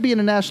not. it could be in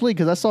the National League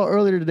because I saw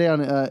earlier today on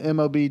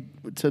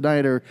MLB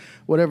Tonight or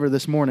whatever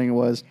this morning it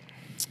was,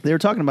 they were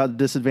talking about the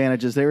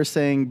disadvantages. They were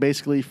saying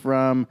basically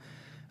from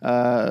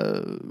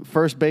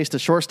first base to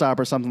shortstop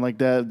or something like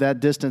that, that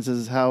distance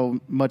is how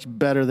much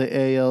better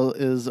the AL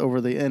is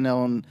over the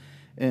NL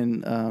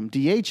and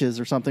DHs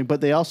or something.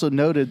 But they also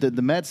noted that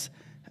the Mets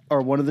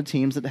are one of the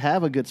teams that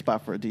have a good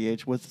spot for a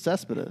DH with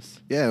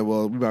Cespedes. Yeah,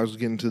 well, we might as well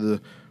get into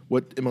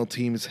what NL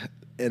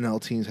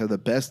teams have the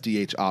best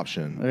DH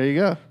option. There you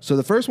go. So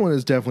the first one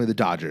is definitely the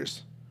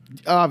Dodgers.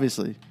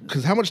 Obviously.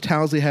 Because how much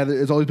talent they had,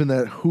 it's always been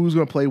that who's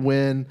going to play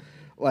when.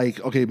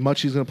 Like, okay,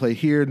 Munchie's going to play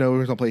here. No,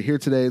 he's going to play here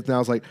today. Now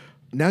it's like,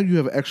 now you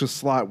have an extra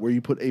slot where you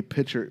put a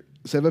pitcher.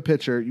 Instead of a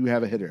pitcher, you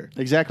have a hitter.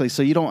 Exactly.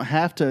 So you don't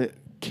have to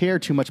care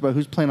too much about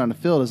who's playing on the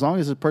field. As long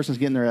as the person's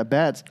getting their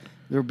at-bats,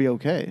 they'll be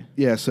okay.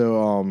 Yeah,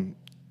 so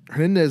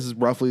Hernandez is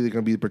roughly going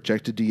to be the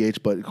projected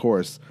DH, but of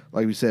course,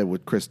 like we said,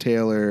 with Chris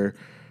Taylor,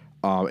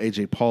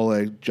 AJ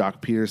Pollock, Jock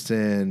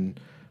Peterson,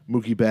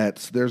 Mookie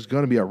Betts, there's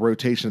going to be a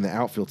rotation in the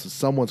outfield, so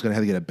someone's going to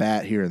have to get a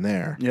bat here and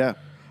there. Yeah.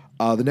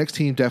 The next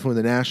team,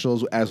 definitely the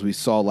Nationals, as we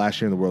saw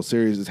last year in the World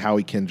Series, is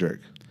Howie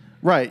Kendrick.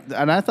 Right,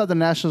 and I thought the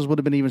Nationals would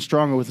have been even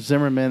stronger with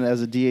Zimmerman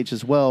as a DH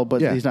as well,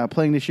 but he's not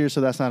playing this year, so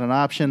that's not an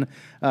option.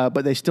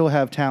 But they still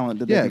have talent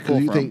that they can pull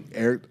from. Yeah, because you think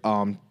Eric...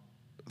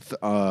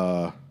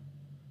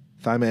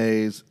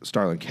 Thymes,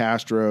 Starlin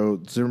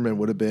Castro, Zimmerman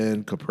would have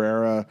been,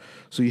 Cabrera.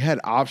 So you had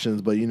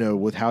options, but,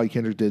 with Howie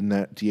Kendrick did in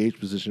that DH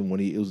position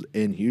when he was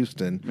in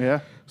Houston.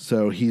 Yeah.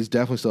 So he's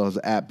definitely still has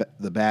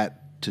the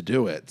bat to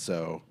do it.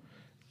 So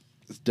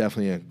it's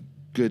definitely a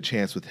good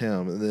chance with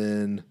him. And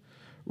then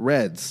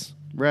Reds.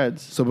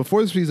 So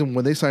before the season,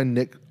 when they signed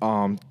Nick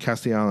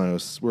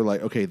Castellanos, we're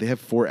like, okay, they have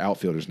 4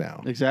 outfielders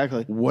now.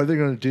 Exactly. What are they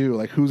going to do?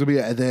 Like, who's going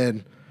to be? And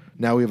then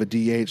now we have a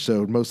DH.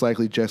 So most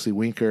likely Jesse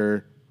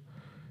Winker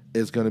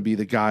is going to be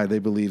the guy they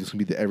believe is going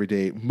to be the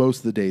everyday, most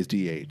of the days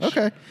DH.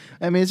 Okay.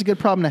 I mean, it's a good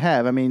problem to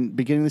have. I mean,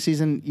 beginning of the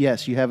season,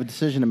 yes, you have a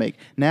decision to make.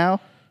 Now,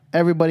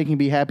 everybody can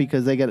be happy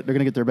because they're going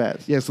to get their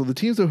bats. Yeah, so the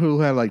teams who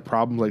had like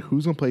problems, like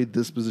who's going to play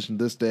this position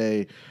this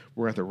day,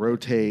 we're going to have to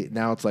rotate.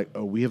 Now it's like,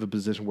 oh, we have a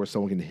position where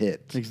someone can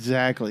hit.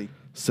 Exactly.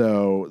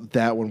 So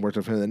that one worked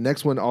out for them. The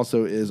next one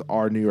also is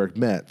our New York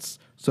Mets.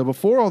 So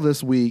before all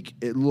this week,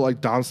 it looked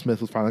like Dom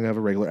Smith was finally going to have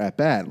a regular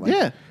at-bat. Like,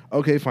 yeah.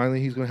 Okay,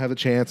 finally he's going to have a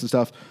chance and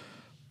stuff.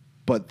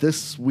 But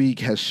this week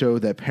has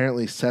showed that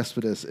apparently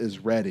Cespedes is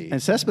ready.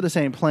 And Cespedes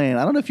ain't playing.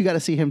 I don't know if you got to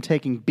see him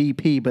taking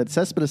BP, but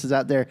Cespedes is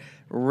out there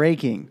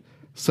raking.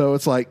 So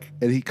it's like,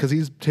 because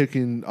he's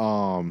taking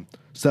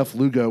Seth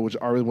Lugo, which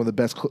are one of the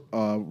best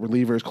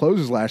relievers,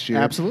 closers last year.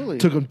 Absolutely.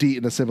 Took him deep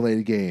in a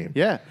simulated game.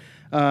 Yeah.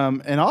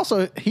 And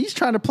also, he's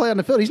trying to play on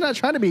the field. He's not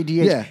trying to be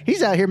DH. Yeah.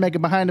 He's out here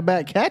making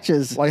behind-the-back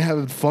catches. Like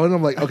having fun.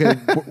 I'm like, okay,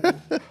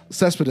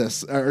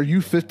 Cespedes, are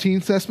you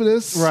 15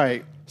 Cespedes?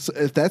 Right. So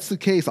if that's the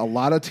case, a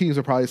lot of teams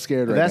are probably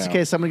scared right now. If that's the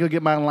case, I'm going to go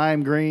get my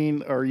lime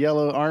green or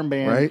yellow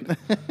armband.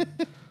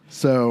 Right?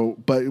 So,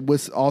 but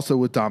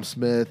with Dom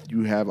Smith,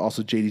 you have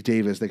also J.D.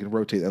 Davis. They can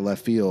rotate at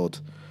left field.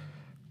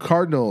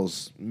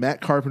 Cardinals,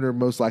 Matt Carpenter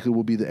most likely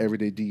will be the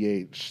everyday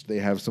DH. They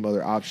have some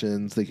other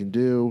options they can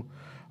do.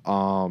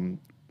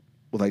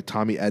 With like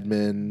Tommy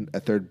Edman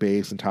at third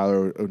base and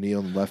Tyler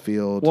O'Neill in left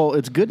field. Well,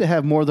 it's good to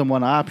have more than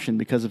one option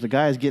because if a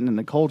guy is getting in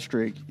a cold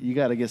streak, you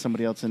got to get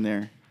somebody else in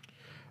there.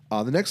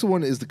 The next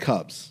one is the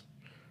Cubs.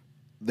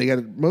 They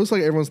got most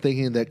likely everyone's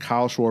thinking that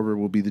Kyle Schwarber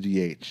will be the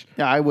DH.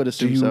 Yeah, I would Do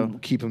assume you so.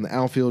 keep him in the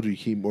outfield? Do you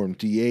keep more in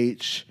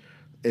DH?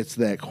 It's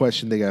that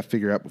question they got to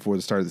figure out before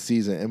the start of the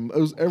season. And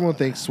everyone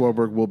thinks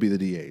Schwarber will be the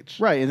DH.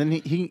 Right, and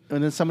then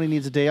and then somebody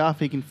needs a day off,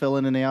 he can fill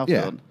in the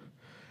outfield. Yeah.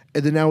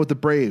 And then now with the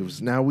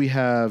Braves, now we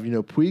have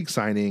Puig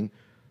signing.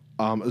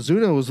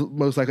 Ozuna was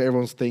most likely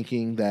everyone's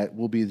thinking that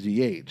will be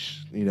the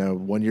DH.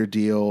 1 year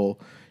deal.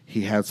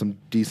 He had some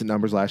decent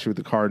numbers last year with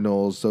the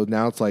Cardinals. So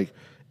now it's like,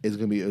 is it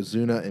going to be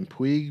Ozuna and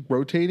Puig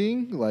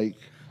rotating? Like,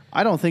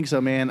 I don't think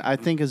so, man. I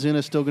think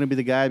Ozuna's still going to be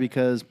the guy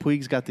because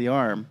Puig's got the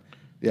arm.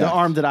 Yeah. The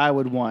arm that I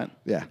would want.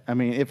 Yeah. I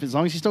mean, as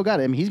long as he's still got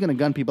it, he's going to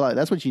gun people out.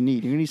 That's what you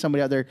need. You need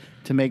somebody out there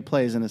to make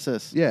plays and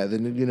assists. Yeah,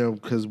 then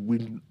because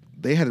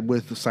they had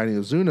with signing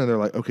Ozuna, they're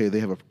like, okay,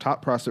 they have a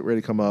top prospect ready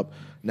to come up.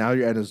 Now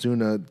you're at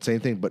Ozuna, same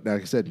thing. But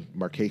like I said,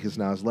 Markakis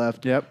now is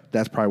left. Yep.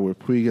 That's probably where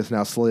Puig is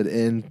now slid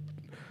in.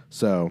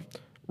 So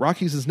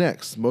Rockies is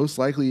next. Most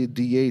likely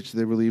DH,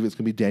 they believe it's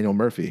going to be Daniel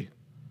Murphy.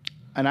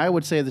 And I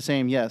would say the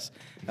same, yes.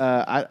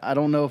 I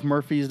don't know if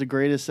Murphy's the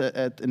greatest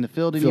in the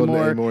field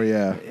anymore.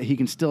 Yeah. He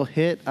can still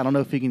hit. I don't know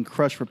if he can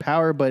crush for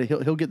power, but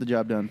he'll get the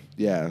job done.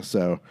 Yeah,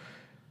 so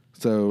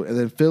and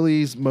then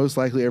Phillies, most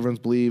likely everyone's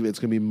believe it's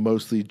going to be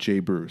mostly Jay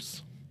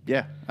Bruce.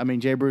 Yeah, I mean,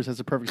 Jay Bruce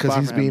has a perfect spot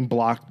because he's for him. being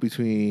blocked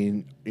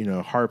between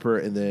Harper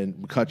and then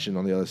McCutcheon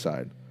on the other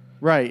side.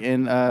 Right,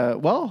 and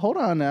well, hold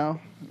on now.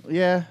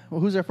 Yeah,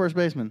 well, who's our first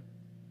baseman?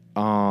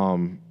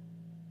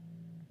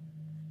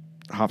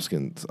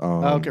 Hopkins.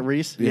 Okay,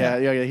 Reese. yeah.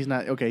 Yeah. He's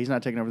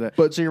not taking over that.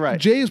 But so you're right.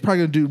 Jay is probably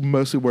going to do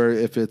mostly where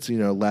if it's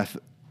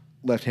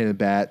left-handed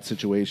bat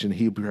situation,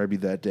 he'll probably be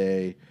that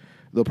day.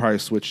 They'll probably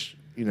switch.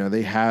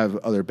 They have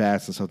other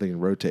bats and stuff they can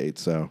rotate.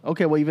 So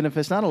okay, well, even if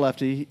it's not a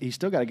lefty, he's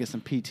still got to get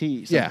some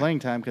PT, playing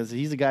time because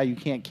he's a guy you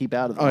can't keep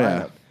out of the lineup.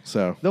 Yeah.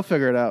 So they'll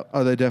figure it out.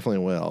 Oh, they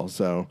definitely will.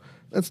 So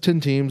that's 10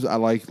 teams. I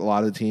like a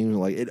lot of the teams.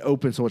 Like it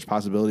opens so much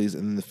possibilities.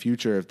 And in the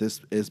future, if this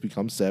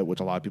becomes set,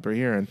 which a lot of people are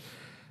hearing,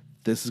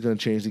 this is going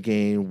to change the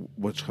game.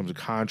 Which comes to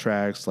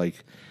contracts,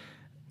 like.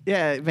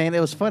 Yeah, man,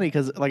 it was funny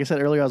because, like I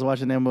said earlier, I was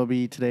watching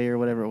MLB today or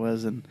whatever it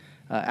was, and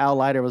Al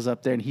Leiter was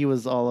up there, and he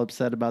was all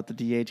upset about the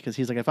DH because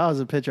he's like, if I was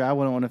a pitcher, I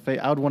would want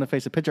to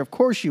face a pitcher. Of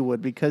course you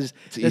would because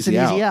it's an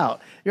easy out.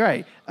 You're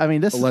right. I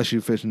mean, unless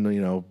you fish in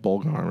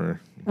Bulgarm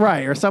or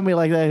right or somebody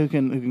like that who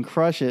can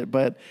crush it,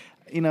 but.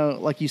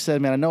 Like you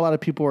said, man, I know a lot of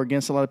people are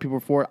against it, a lot of people are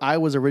for it. I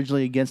was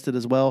originally against it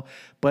as well,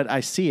 but I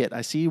see it.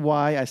 I see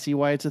why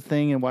it's a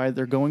thing and why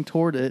they're going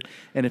toward it.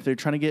 And if they're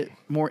trying to get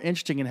more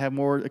interesting and have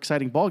more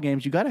exciting ball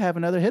games, you got to have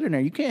another hitter in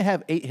there. You can't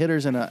have 8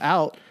 hitters and an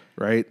out.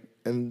 Right.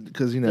 And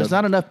because there's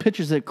not enough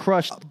pitchers that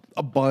crush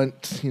a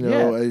bunt,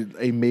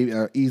 a maybe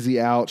easy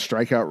out,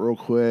 strike out real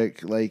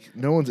quick. Like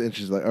no one's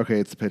interested. Like okay,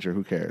 it's the pitcher.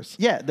 Who cares?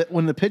 Yeah,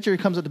 when the pitcher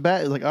comes at the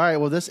bat, it's like all right,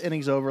 well this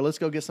inning's over. Let's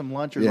go get some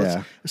lunch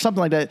or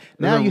something like that.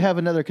 Now you have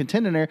another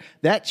contender there.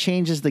 That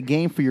changes the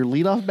game for your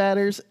leadoff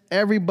batters.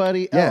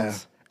 Everybody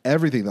else,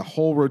 everything, the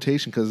whole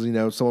rotation. Because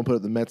someone put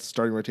up the Mets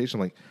starting rotation.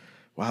 I'm like,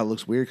 wow, it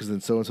looks weird because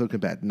then so and so can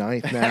bat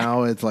ninth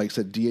now. It's like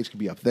said DH could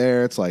be up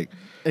there. It's like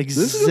this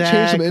is going to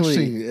change some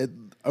interesting.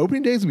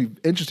 Opening days will be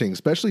interesting,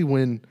 especially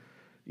when,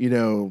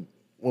 when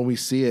we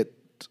see it,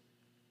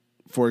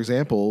 for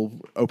example,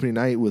 opening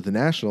night with the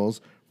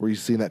Nationals, where you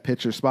see that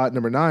pitcher spot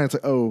number 9. It's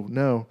like, oh,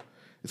 no,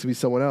 it's going to be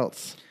someone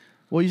else.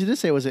 Well, you did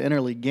say it was an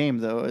interleague game,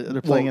 though.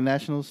 They're playing in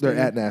Nationals? They're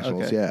at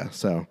Nationals, yeah.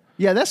 So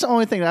yeah, that's the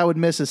only thing I would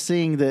miss is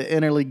seeing the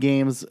interleague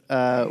games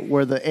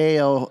where the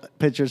AL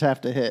pitchers have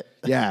to hit.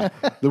 Yeah,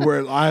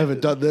 where I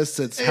haven't done this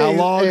since how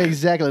long?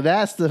 Exactly.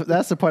 That's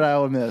the part I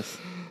would miss.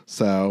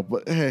 So,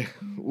 but hey,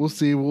 we'll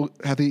see. We'll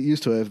have to get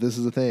used to it if this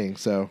is a thing.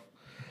 So,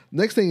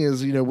 next thing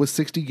is, with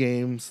 60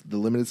 games, the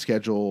limited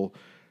schedule,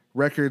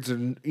 records are,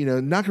 not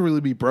going to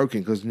really be broken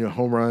because,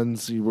 home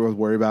runs, you will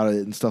worry about it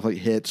and stuff like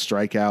hits,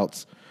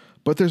 strikeouts.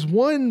 But there's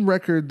one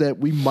record that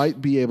we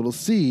might be able to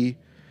see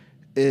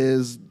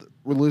is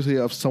release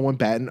of someone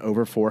batting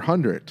over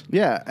 400.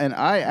 Yeah, and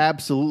I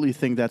absolutely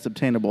think that's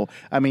obtainable.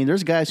 I mean,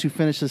 there's guys who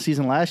finished the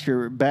season last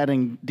year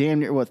batting damn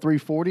near,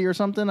 340 or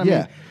something? I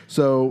mean,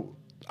 so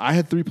I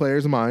had 3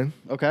 players in mind.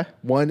 Okay.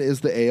 One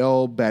is the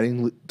AL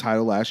batting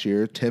title last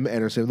year, Tim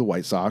Anderson of the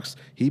White Sox.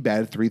 He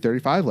batted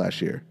 335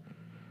 last year.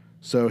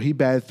 So he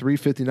batted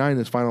 359 in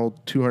his final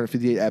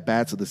 258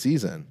 at-bats of the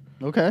season.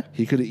 Okay.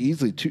 He could have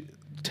easily,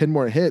 10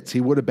 more hits,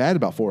 he would have batted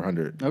about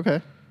 400.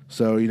 Okay.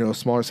 So,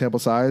 smaller sample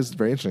size,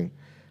 very interesting.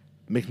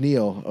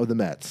 McNeil of the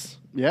Mets.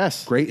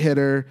 Yes. Great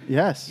hitter.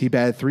 Yes. He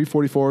batted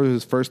 344 in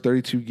his first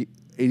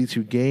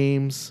 82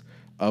 games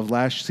of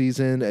last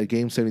season. At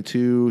game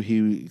 72,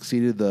 he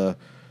exceeded the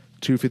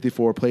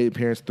 254 plate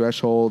appearance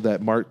threshold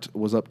that marked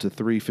was up to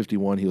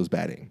 351 he was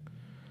batting.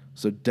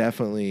 So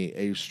definitely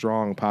a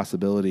strong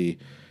possibility.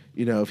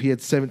 You know, if he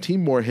had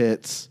 17 more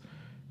hits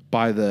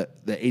by the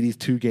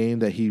 82 game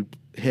that he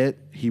hit,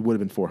 he would have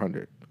been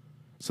 400.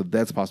 So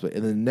that's possible.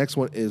 And then the next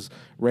one is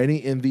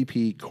reigning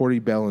MVP Cordy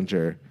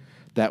Bellinger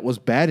that was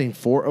batting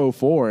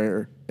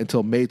 404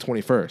 until May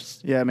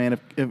 21st. Yeah, man.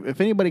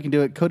 If anybody can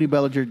do it, Cody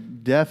Bellinger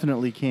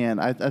definitely can.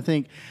 I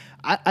think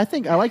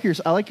I like your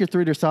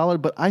 3-year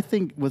solid, but I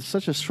think with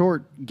such a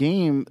short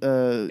game,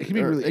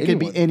 it could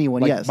be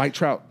anyone. Like yes, Mike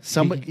Trout.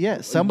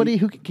 Somebody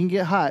who can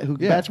get hot, who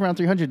bats around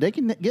 300. They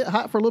can get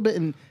hot for a little bit,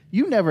 and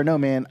you never know,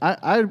 man.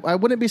 I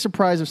wouldn't be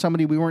surprised if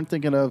somebody we weren't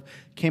thinking of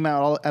came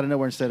out of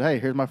nowhere and said, "Hey,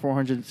 here's my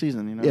 400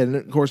 season." You know. Yeah, and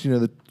of course, you know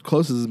the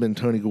closest has been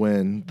Tony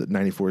Gwynn, the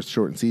 94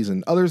 shortened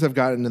season. Others have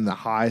gotten in the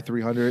high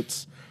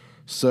 300s.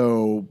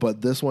 So,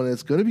 but this one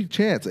is going to be a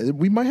chance.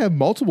 We might have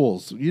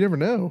multiples. You never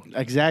know.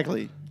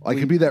 Exactly. Like,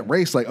 it could be that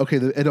race. Like, okay,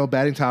 the NL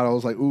batting title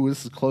is like, ooh,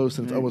 this is close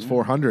and it's almost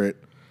 400.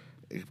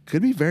 It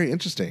could be very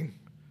interesting.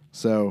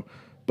 So,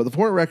 but the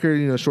point record,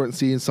 you know, shortened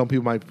season, some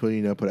people might put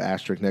an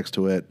asterisk next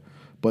to it,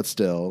 but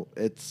still,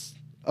 it's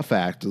a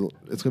fact.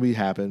 It's going to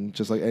happen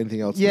just like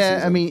anything else.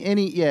 Yeah, I mean,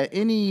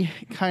 any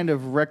kind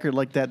of record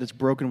like that that's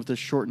broken with a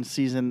shortened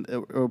season,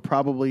 or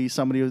probably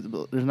somebody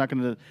there's not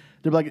going to.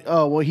 They're like,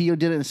 oh, well, he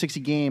did it in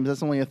 60 games.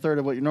 That's only a third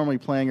of what you're normally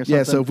playing or something.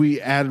 Yeah, so if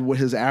we add what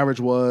his average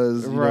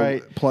was,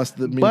 right, plus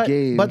the many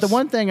games. But the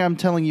one thing I'm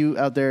telling you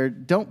out there,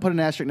 don't put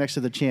an asterisk next to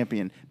the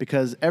champion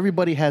because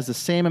everybody has the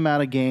same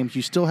amount of games.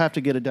 You still have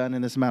to get it done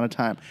in this amount of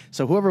time.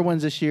 So whoever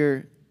wins this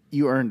year,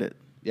 you earned it.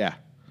 Yeah,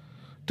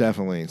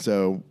 definitely.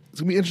 So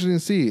it's going to be interesting to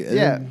see.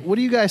 And what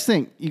do you guys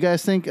think? You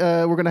guys think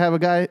we're going to have a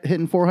guy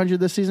hitting 400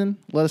 this season?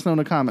 Let us know in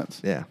the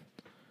comments. Yeah.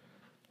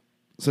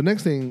 So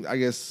next thing, I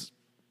guess,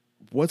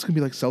 what's going to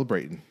be like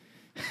celebrating?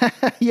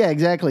 Yeah,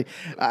 exactly.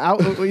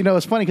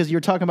 It's funny because we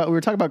were talking about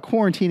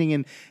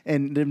quarantining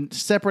and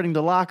separating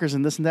the lockers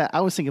and this and that.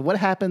 I was thinking, what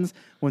happens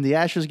when the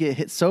Astros get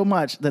hit so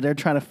much that they're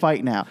trying to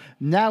fight now?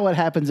 Now what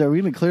happens? Are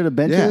we going to clear the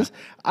benches?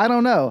 Yeah. I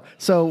don't know.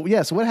 So,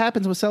 yes, what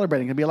happens with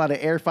celebrating? Going to be a lot of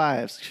air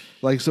fives.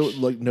 Like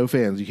no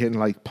fans. You can't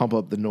like pump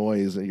up the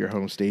noise at your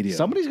home stadium.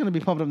 Somebody's going to be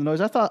pumping up the noise.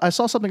 I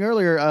saw something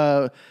earlier.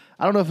 I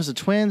don't know if it's the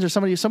Twins or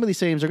somebody. Some of these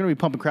stadiums are going to be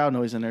pumping crowd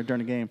noise in there during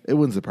the game. It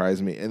wouldn't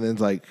surprise me. And then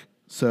it's like,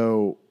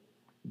 so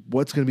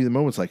what's going to be the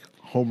moments like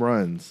home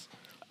runs,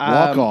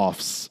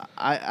 walk-offs?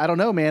 I don't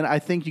know, man. I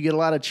think you get a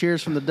lot of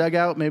cheers from the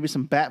dugout, maybe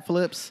some bat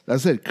flips.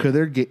 That's it. Could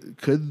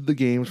the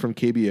games from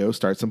KBO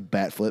start some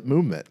bat flip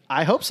movement?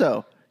 I hope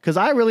so, because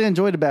I really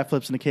enjoyed the bat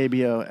flips in the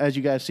KBO, as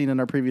you guys seen in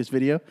our previous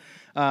video.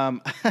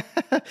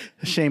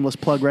 Shameless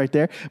plug right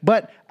there.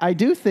 But I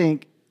do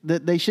think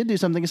that they should do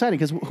something exciting,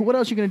 because what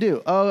else are you going to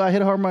do? Oh, I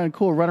hit a home run,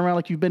 cool, run around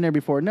like you've been there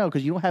before. No,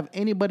 because you don't have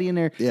anybody in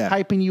there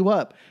hyping you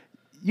up.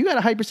 You got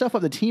to hype yourself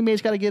up. The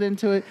teammates got to get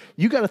into it.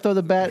 You got to throw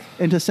the bat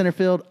into center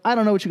field. I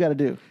don't know what you got to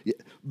do. Yeah,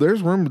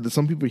 there's rumor that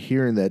some people are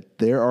hearing that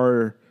there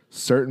are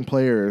certain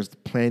players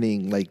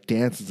planning like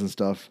dances and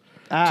stuff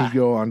to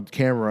go on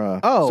camera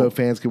so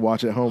fans can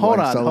watch at home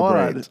and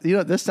celebrate. Hold on. You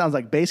know, this sounds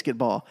like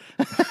basketball.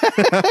 Is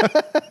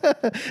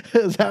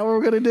that what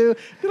we're going to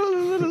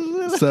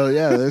do? So,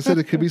 yeah, they said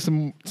it could be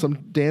some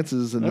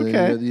dances, and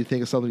then you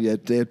think of something. Yeah,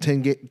 they have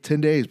 10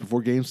 days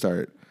before games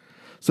start.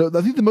 So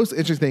I think the most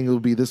interesting thing will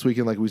be this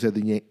weekend, like we said,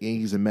 the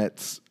Yankees and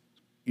Mets,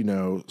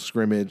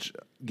 scrimmage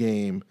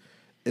game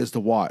is to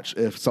watch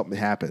if something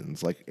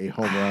happens, like a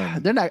home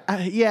run. They're not.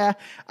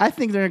 I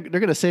think they're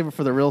going to save it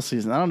for the real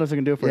season. I don't know if they're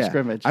going to do it for a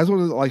scrimmage. I just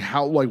want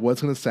to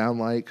what's going to sound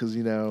like, because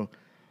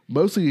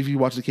mostly if you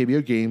watch the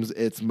KBO games,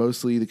 it's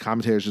mostly the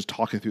commentators just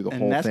talking through the whole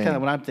thing. And that's kind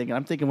of what I'm thinking.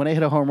 I'm thinking when they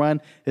hit a home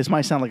run, this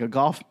might sound like a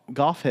golf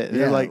hit. Yeah.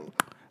 They're like,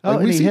 oh,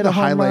 we see the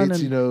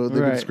highlights. And, they've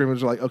been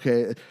scrimmage. Like,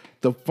 okay,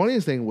 the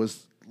funniest thing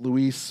was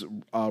Luis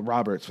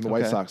Roberts from the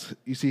White Sox.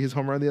 You see his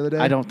home run the other day?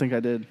 I don't think I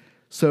did.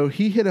 So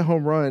he hit a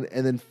home run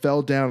and then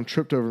fell down,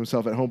 tripped over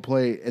himself at home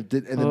plate, and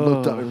then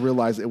looked up and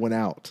realized it went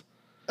out.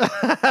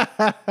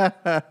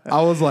 I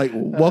was like,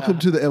 "Welcome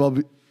to the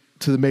MLB,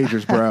 to the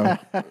majors, bro."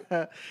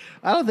 I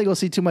don't think we'll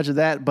see too much of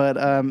that, but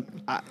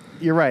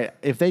you're right.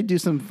 If they do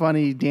some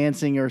funny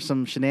dancing or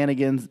some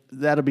shenanigans,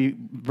 that'll be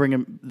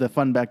bringing the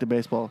fun back to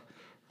baseball.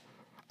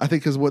 I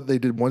think because what they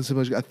did one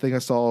simulation, I think I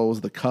saw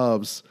was the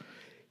Cubs.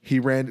 He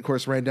ran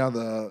down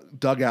the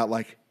dugout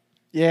like.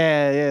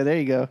 Yeah, there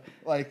you go.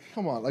 Like,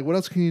 come on. Like, what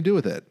else can you do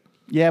with it?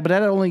 Yeah, but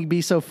that'd only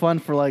be so fun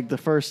for like the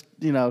first,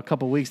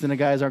 couple of weeks. Then the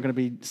guys aren't going to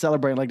be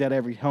celebrating like that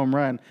every home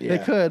run. Yeah.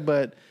 They could,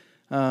 but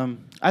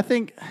I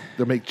think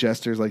they'll make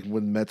gestures like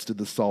when Mets did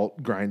the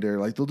salt grinder.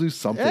 Like they'll do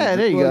something. Yeah,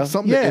 there you go.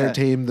 Something to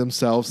entertain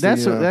themselves.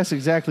 That's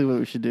exactly what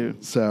we should do.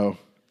 So,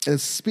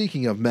 and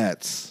speaking of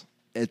Mets,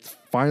 it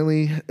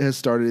finally has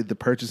started the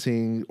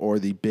purchasing or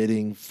the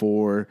bidding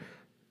to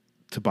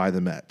buy the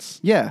Mets.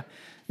 Yeah.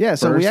 Yeah,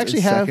 so we first actually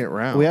and have second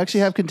rounds. we actually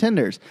have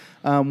contenders.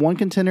 One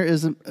contender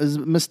is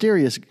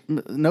mysterious.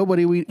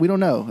 Nobody we don't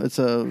know. It's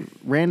a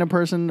random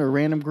person or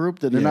random group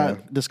that they're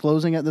not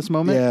disclosing at this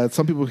moment. Yeah,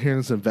 some people are hearing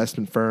this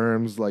investment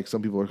firms, like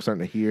some people are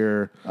starting to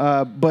hear.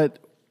 But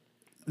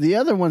the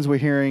other ones we're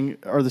hearing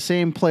are the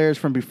same players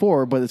from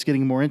before, but it's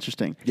getting more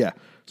interesting. Yeah.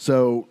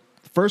 So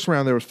first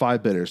round there was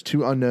 5 bidders,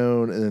 2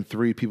 unknown, and then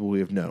 3 people we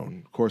have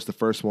known. Of course, the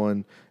first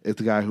one is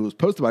the guy who was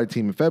posted by the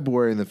team in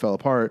February and then fell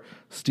apart,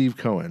 Steve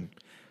Cohen.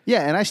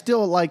 Yeah, and I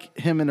still like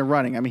him in the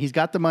running. I mean, he's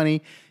got the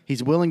money.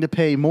 He's willing to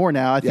pay more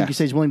now. I think he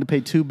says he's willing to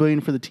pay $2 billion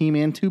for the team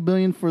and $2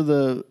 billion for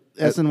the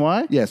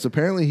SNY. Yeah, so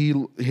apparently he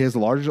has the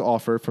largest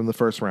offer from the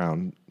first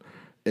round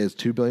is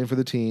 $2 billion for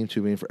the team, $2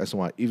 billion for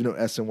SNY, even though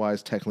SNY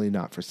is technically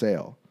not for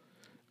sale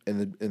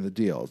in the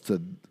deal. So,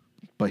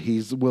 but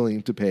he's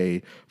willing to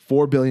pay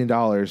 $4 billion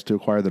to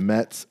acquire the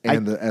Mets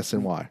and the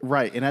SNY.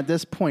 Right, and at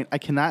this point, I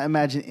cannot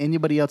imagine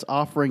anybody else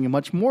offering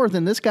much more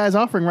than this guy's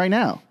offering right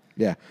now.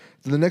 Yeah.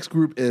 So the next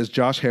group is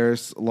Josh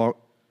Harris, along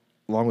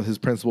with his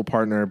principal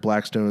partner,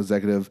 Blackstone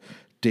executive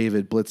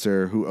David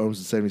Blitzer, who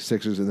owns the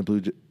 76ers and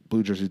the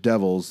Blue Jersey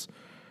Devils.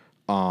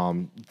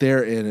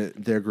 They're in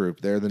their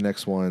group. They're the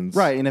next ones.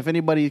 Right, and if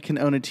anybody can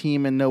own a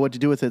team and know what to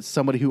do with it, it's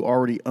somebody who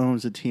already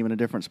owns a team in a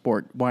different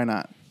sport. Why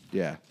not?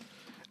 Yeah.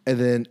 And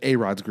then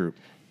A-Rod's group.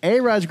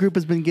 A-Rod's group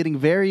has been getting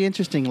very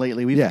interesting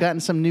lately. We've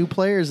gotten some new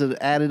players that have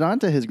added on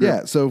to his group.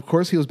 Yeah, so of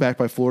course he was backed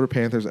by Florida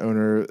Panthers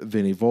owner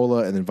Vinny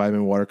Vola and then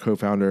Vitamin Water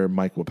co-founder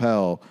Mike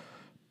Wappel,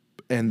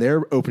 and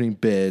their opening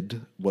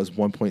bid was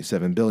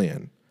 $1.7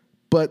 billion.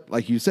 But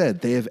like you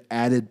said, they have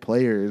added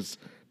players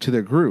to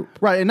their group.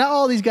 Right, and not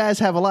all these guys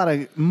have a lot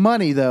of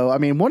money, though. I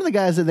mean, one of the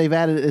guys that they've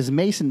added is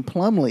Mason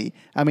Plumlee.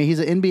 I mean, he's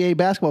an NBA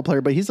basketball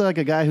player, but he's like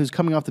a guy who's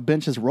coming off the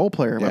bench as a role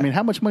player. Yeah. I mean,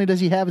 how much money does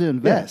he have to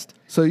invest?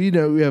 Yeah. So,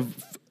 we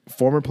have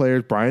former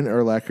players Brian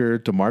Urlacher,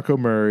 DeMarco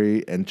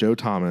Murray, and Joe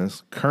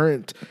Thomas.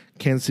 Current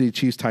Kansas City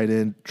Chiefs tight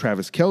end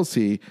Travis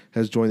Kelce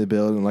has joined the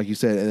build, and like you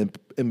said, and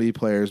then NBA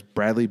players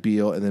Bradley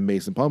Beal and then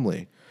Mason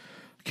Plumlee.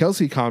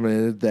 Kelce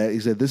commented that he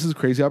said, "This is a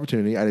crazy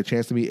opportunity. I had a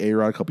chance to meet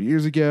A-Rod a couple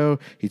years ago.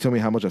 He told me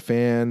how much a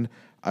fan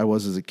I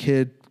was as a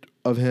kid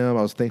of him.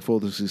 I was thankful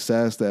for the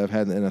success that I've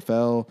had in the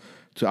NFL.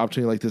 To an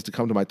opportunity like this to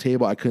come to my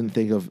table, I couldn't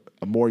think of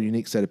a more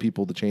unique set of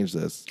people to change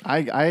this." I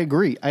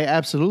agree. I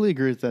absolutely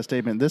agree with that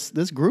statement.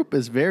 This group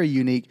is very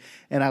unique,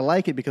 and I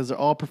like it because they're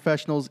all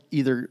professionals,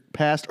 either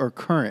past or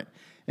current.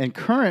 And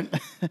current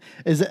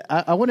is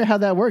I wonder how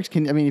that works.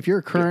 If you're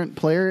a current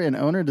player and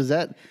owner,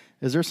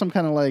 is there some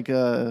kind of like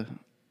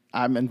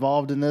I'm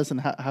involved in this,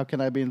 and how can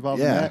I be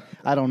involved in that?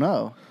 I don't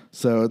know.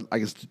 So I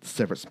guess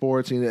separate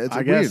sports. It's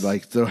weird.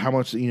 Like, so how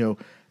much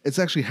it's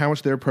actually how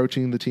much they're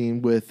approaching the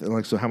team with,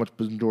 and so how much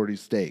majority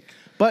stake.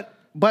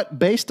 But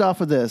based off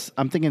of this,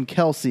 I'm thinking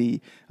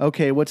Kelce.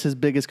 Okay, what's his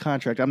biggest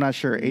contract? I'm not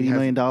sure, $80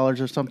 million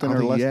or something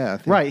or less. Yeah,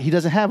 right. He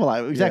doesn't have a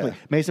lot. Exactly. Yeah.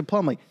 Mason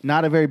Plumlee,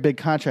 not a very big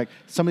contract.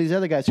 Some of these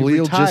other guys who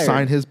Bleal retired, just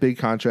signed his big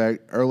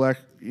contract. Brian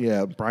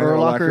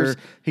Urlacher.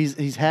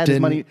 He's had his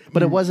money,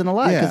 but it wasn't a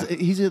lot because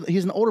Yeah.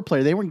 he's an older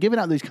player. They weren't giving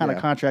out these kind of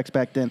contracts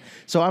back then.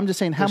 So I'm just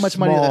saying, how They're much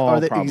money small, are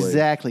they probably.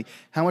 exactly?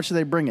 How much are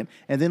they bringing?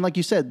 And then, like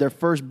you said, their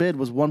first bid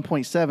was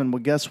 1.7.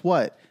 Well, guess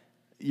what?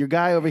 Your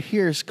guy over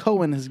here,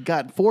 Cohen, has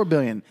got $4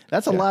 billion.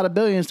 That's a lot of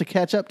billions to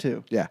catch up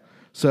to. Yeah.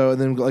 So, and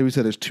then, like we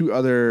said, there's 2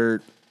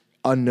 other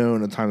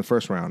unknown at the time of the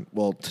first round.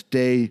 Well,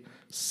 today,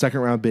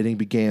 second round bidding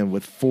began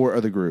with 4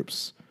 other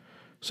groups.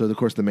 So, of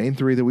course, the main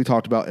 3 that we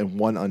talked about and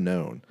 1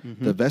 unknown.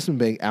 Mm-hmm. The investment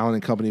bank, Allen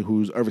and Company,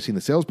 who's overseeing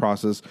the sales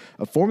process,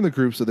 informed the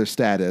groups of their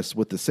status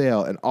with the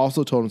sale and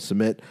also told them to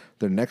submit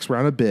their next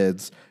round of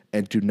bids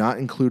and do not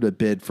include a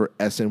bid for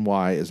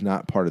SNY is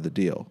not part of the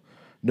deal.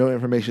 No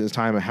information at this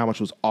time of how much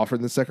was offered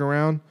in the second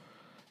round.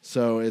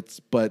 So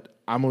but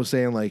I'm almost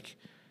saying like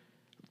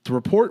the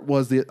report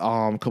was a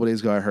couple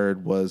days ago I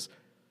heard was,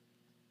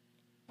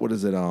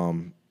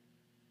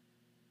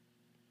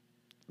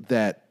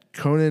 that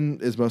Conan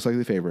is most likely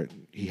the favorite.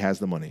 He has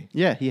the money.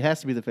 Yeah, he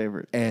has to be the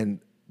favorite. And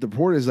the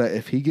report is that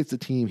if he gets the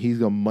team, he's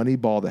going to money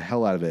ball the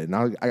hell out of it. And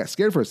I got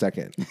scared for a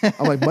second.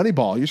 I'm like, money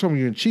ball? You're showing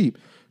me you're cheap.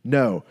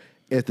 No.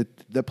 If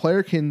the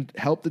player can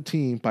help the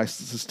team by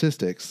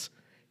statistics,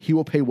 he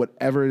will pay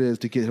whatever it is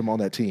to get him on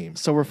that team.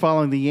 So we're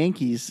following the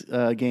Yankees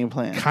game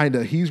plan. Kind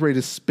of. He's ready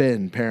to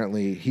spin,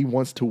 apparently. He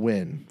wants to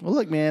win. Well,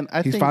 look, man.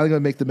 He's finally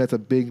going to make the Mets a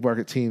big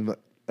market team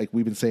like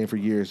we've been saying for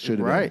years. Should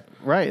have been.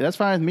 Right. That's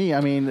fine with me.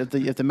 I mean, if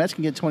the Mets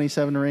can get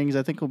 27 rings,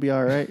 I think we'll be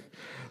all right.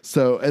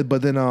 So,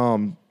 but then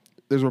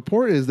there's a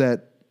report is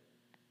that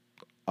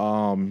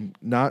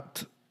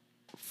not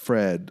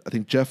Fred, I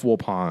think Jeff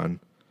Wilpon,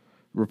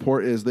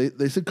 report is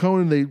they said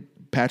Conan, they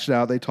patched it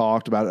out, they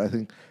talked about it. I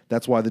think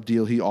that's why the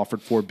deal he offered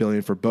 $4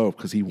 billion for both,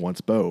 because he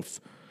wants both.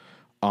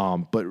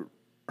 But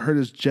heard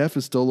as Jeff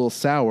is still a little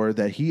sour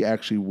that he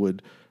actually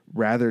would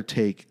rather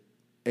take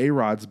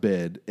A-Rod's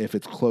bid if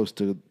it's close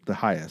to the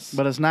highest.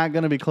 But it's not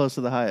going to be close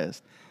to the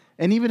highest.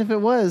 And even if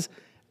it was,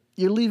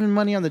 you're leaving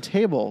money on the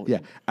table. Yeah,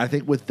 I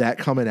think with that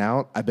coming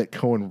out, I bet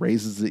Cohen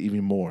raises it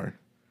even more.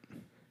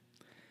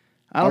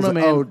 I don't know,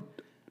 man. Oh,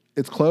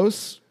 it's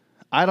close?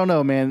 I don't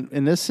know, man.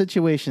 In this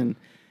situation,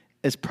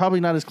 it's probably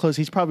not as close.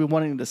 He's probably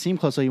wanting it to seem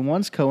close, so he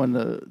wants Cohen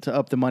to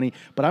up the money.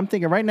 But I'm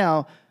thinking right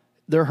now,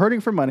 they're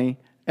hurting for money.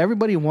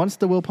 Everybody wants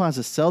the Wilpons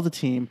to sell the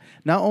team.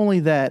 Not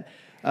only that,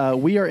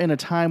 we are in a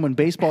time when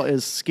baseball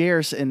is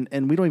scarce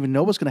and we don't even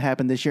know what's going to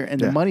happen this year, and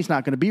the money's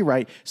not going to be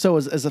right. So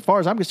as far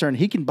as I'm concerned,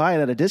 he can buy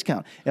it at a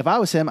discount. If I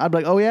was him, I'd be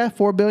like, oh yeah,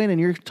 $4 billion,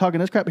 and you're talking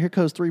this crap. Here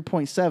goes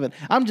 3.7.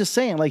 I'm just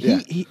saying, like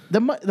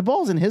the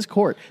ball's in his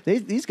court.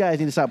 These guys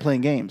need to stop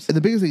playing games. And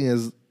the biggest thing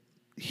is,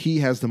 he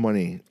has the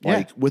money,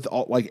 like with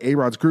all, like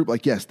A-Rod's group.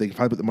 Like, yes, they can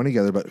probably put the money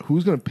together, but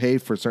who's going to pay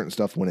for certain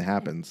stuff when it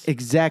happens?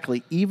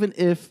 Exactly. Even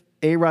if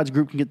A-Rod's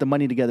group can get the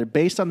money together,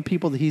 based on the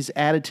people that he's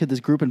added to this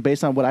group and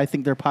based on what I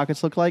think their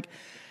pockets look like,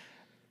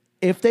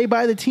 if they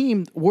buy the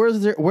team,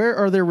 where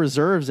are their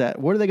reserves at?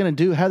 What are they going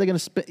to do? How are they going to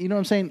spend? You know what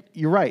I'm saying?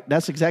 You're right.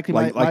 That's exactly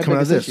my coming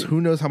out of this. issue.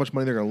 Who knows how much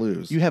money they're going to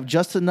lose? You have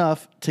just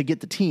enough to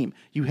get the team.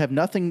 You have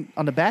nothing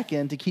on the back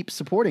end to keep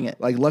supporting it.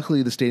 Like,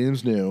 luckily the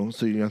stadium's new,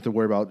 so you don't have to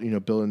worry about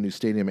building a new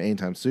stadium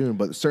anytime soon.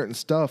 But certain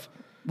stuff,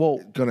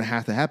 going to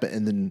have to happen.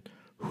 And then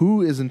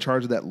who is in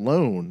charge of that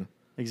loan?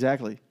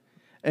 Exactly.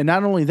 And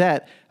not only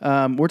that,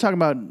 we're talking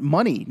about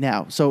money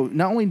now. So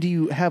not only do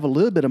you have a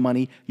little bit of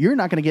money, you're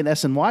not going to get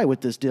SNY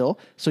with this deal.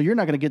 So you're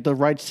not going to get the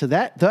rights to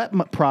that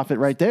profit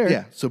right there.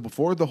 Yeah. So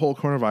before the whole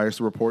coronavirus,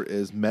 the report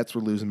is Mets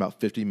were losing about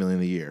 $50 million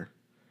a year.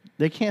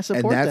 They can't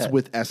support that. And that's that.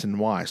 with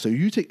SNY. So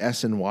you take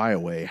SNY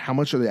away, how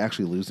much are they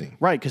actually losing?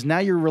 Right, because now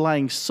you're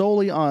relying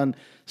solely on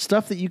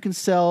stuff that you can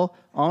sell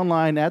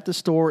online at the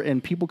store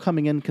and people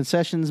coming in,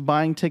 concessions,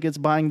 buying tickets,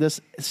 buying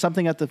this,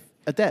 something at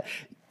that.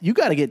 You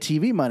got to get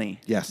TV money.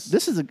 Yes.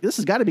 This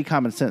has got to be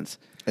common sense.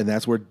 And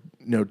that's where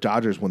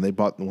Dodgers, when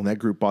that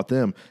group bought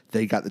them,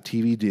 they got the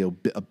TV deal,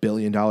 $1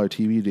 billion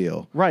TV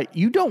deal. Right.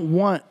 You don't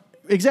want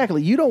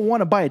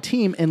to buy a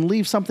team and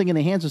leave something in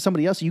the hands of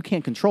somebody else you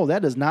can't control.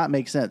 That does not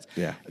make sense.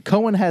 Yeah.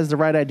 Cohen has the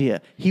right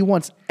idea. He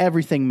wants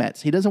everything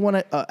Mets. He doesn't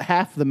want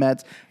half the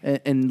Mets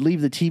and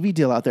leave the TV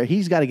deal out there.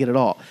 He's got to get it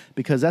all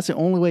because that's the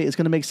only way it's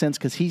going to make sense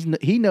because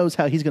he knows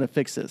how he's going to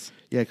fix this.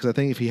 Yeah, because I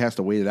think if he has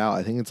to wait it out,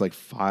 I think it's like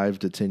 5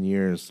 to 10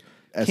 years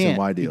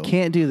SNY deal. You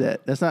can't do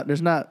that. That's not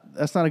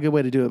a good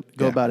way to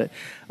go about it.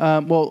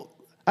 Well,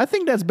 I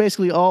think that's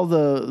basically all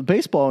the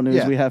baseball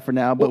news we have for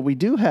now, but we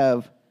do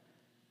have.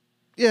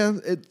 Yeah,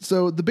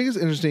 so the biggest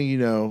interesting,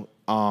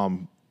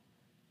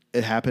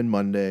 it happened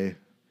Monday.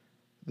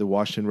 The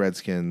Washington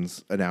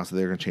Redskins announced that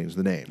they're going to change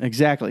the name.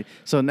 Exactly.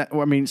 So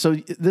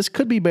this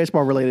could be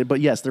baseball related, but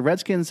yes, the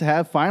Redskins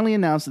have finally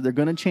announced that they're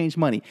going to change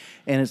money,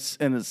 and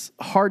it's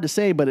hard to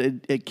say, but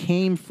it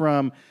came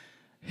from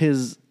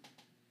his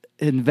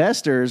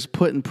investors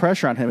putting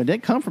pressure on him. It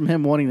didn't come from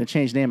him wanting to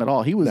change name at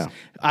all.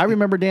 I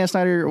remember Dan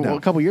Snyder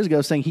a couple years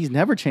ago saying he's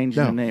never changed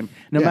his name,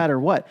 no matter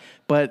what.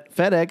 But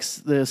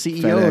FedEx, the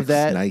CEO of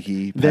that,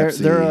 Nike, Pepsi,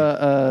 they're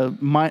a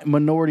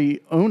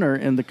minority owner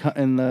in the.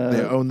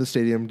 They own the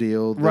stadium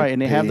deal, right?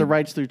 And they have the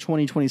rights through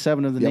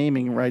 2027 of the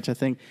naming rights, I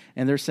think.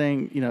 And they're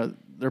saying,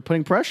 they're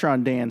putting pressure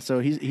on Dan, so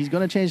he's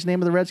going to change the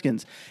name of the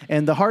Redskins.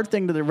 And the hard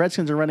thing that the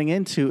Redskins are running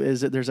into is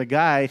that there's a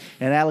guy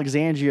in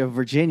Alexandria,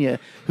 Virginia,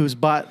 who's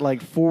bought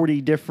like 40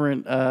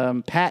 different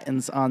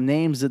patents on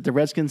names that the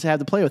Redskins have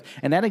to play with,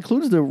 and that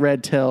includes the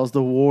Red Tails,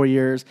 the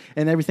Warriors,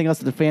 and everything else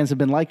that the fans have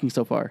been liking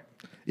so far.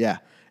 Yeah,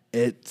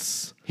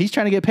 he's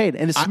trying to get paid,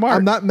 and it's smart.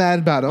 I'm not mad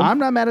about him. I'm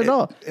not mad at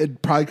all.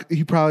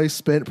 He probably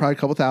spent a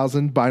couple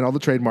 $1,000 buying all the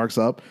trademarks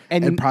up,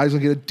 and probably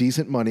gonna get a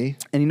decent money.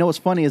 And what's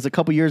funny is a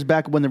couple years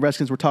back when the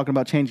Redskins were talking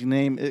about changing the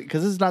name,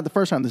 because this is not the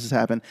first time this has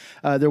happened.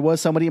 There was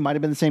somebody, it might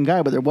have been the same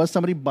guy, but there was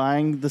somebody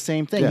buying the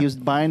same thing. Yeah. He was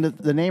buying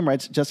the name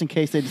rights just in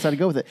case they decided to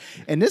go with it.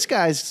 And this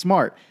guy's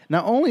smart.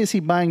 Not only is he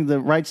buying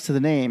the rights to the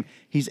name,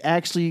 he's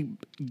actually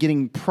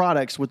getting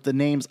products with the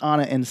names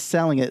on it and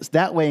selling it.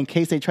 That way, in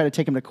case they try to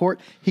take him to court,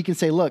 he can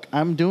say, look,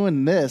 I'm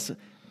doing this.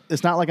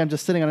 It's not like I'm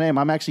just sitting on a name.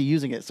 I'm actually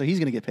using it. So he's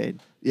going to get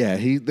paid. Yeah,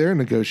 they're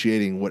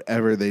negotiating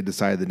whatever they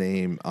decide the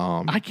name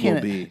will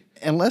be.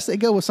 Unless they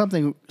go with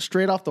something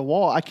straight off the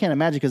wall, I can't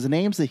imagine because the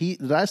names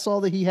that I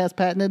saw that he has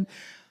patented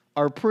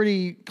are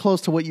pretty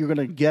close to what you're going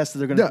to guess that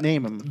they're going to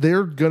name him.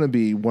 They're going to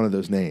be one of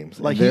those names.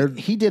 Like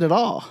he did it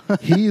all.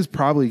 He's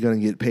probably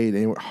going to get paid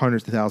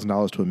hundreds of thousands of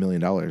dollars to $1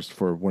 million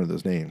for one of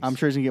those names. I'm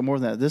sure he's going to get more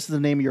than that. This is the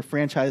name of your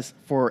franchise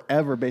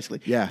forever,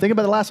 basically. Yeah. Think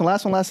about the last one.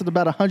 Last one lasted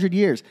about 100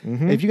 years.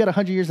 Mm-hmm. If you got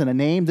 100 years in a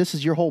name, this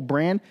is your whole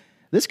brand.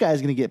 This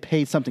guy's going to get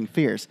paid something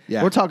fierce.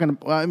 Yeah. We're talking.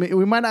 I mean,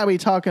 we might not be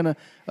talking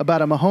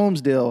about a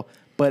Mahomes deal,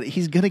 but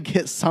he's going to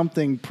get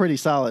something pretty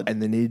solid. And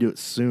they need to do it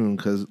soon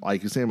because,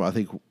 like you're saying, I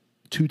think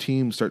 2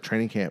 teams start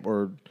training camp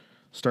or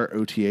start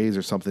OTAs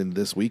or something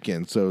this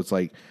weekend. So it's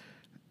like,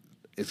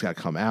 it's got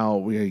to come out.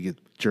 We got to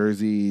get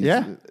jerseys,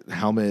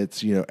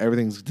 helmets,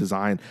 everything's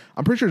designed.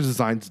 I'm pretty sure the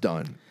design's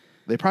done.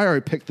 They probably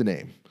already picked the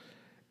name.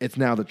 It's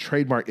now the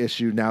trademark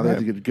issue. Now they have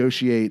to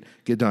negotiate,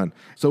 get done.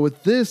 So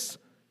with this,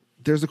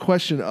 there's a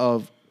question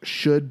of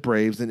should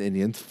Braves and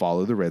Indians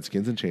follow the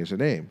Redskins and change their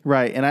name?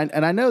 Right, and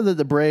I know that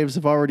the Braves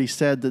have already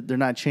said that they're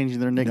not changing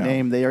their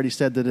nickname. No. They already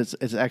said that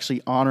it's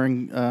actually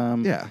honoring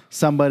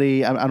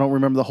somebody. I don't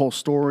remember the whole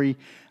story.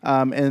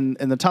 And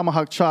the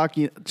tomahawk chop,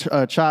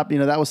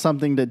 that was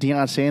something that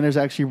Deion Sanders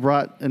actually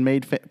brought and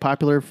made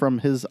popular from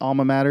his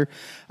alma mater.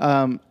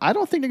 I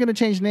don't think they're going to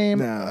change the name.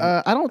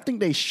 No. I don't think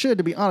they should,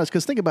 to be honest,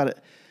 because think about it.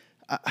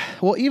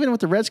 Well, even with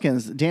the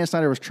Redskins, Dan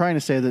Snyder was trying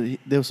to say that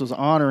this was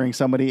honoring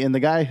somebody, and the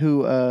guy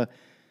who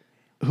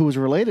was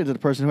related to the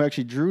person who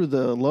actually drew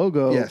the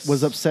logo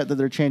was upset that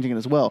they're changing it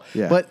as well.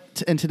 Yeah.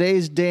 But in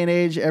today's day and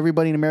age,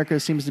 everybody in America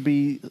seems to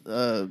be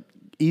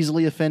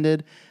easily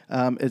offended.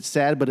 It's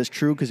sad, but it's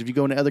true, because if you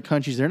go into other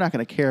countries, they're not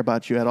going to care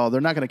about you at all. They're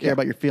not going to care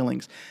about your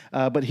feelings.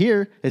 But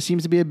here, it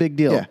seems to be a big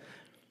deal. Yeah.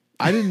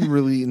 I didn't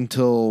really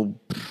until,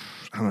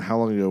 I don't know how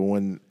long ago,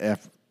 when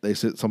they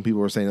said some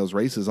people were saying it was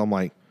racist. I'm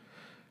like,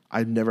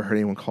 I've never heard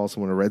anyone call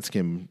someone a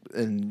Redskin.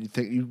 And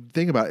you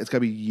think about it, it's got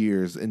to be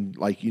years and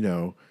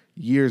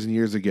years and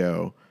years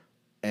ago.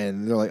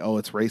 And they're like, oh,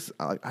 it's racist.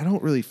 I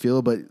don't really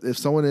feel, but if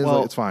someone is,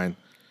 it's fine.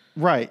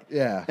 Right.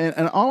 Yeah.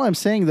 And all I'm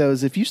saying, though,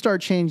 is if you start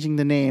changing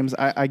the names,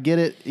 I get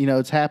it.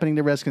 It's happening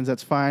to Redskins.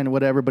 That's fine,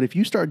 whatever. But if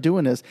you start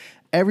doing this,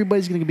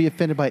 everybody's going to be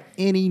offended by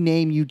any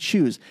name you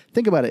choose.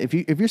 Think about it.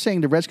 If you're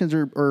saying the Redskins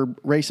are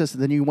racist,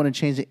 then you want to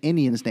change the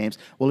Indians' names.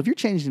 Well, if you're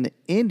changing the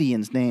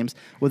Indians' names,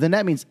 well, then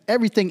that means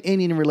everything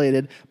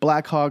Indian-related,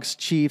 Blackhawks,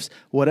 Chiefs,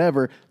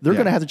 whatever, they're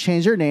going to have to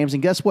change their names.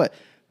 And guess what?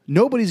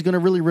 Nobody's going to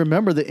really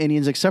remember the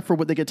Indians except for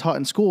what they get taught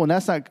in school, and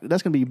that's going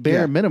to be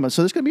bare minimum.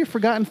 So there's going to be a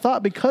forgotten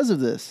thought because of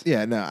this.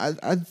 Yeah, no,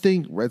 I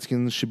think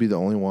Redskins should be the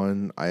only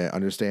one. I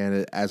understand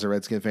it. As a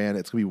Redskin fan,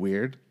 it's going to be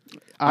weird.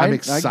 I'm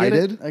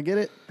excited. I get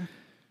it.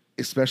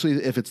 Especially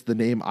if it's the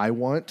name I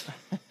want.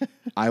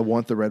 I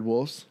want the Red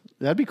Wolves.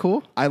 That'd be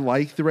cool. I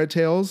like the Red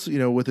Tails,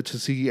 with the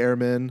Tuskegee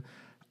Airmen.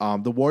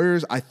 The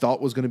Warriors, I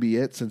thought was going to be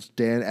it, since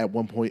Dan at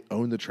one point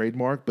owned the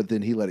trademark, but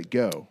then he let it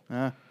go.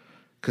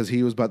 Because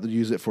he was about to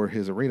use it for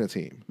his arena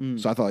team.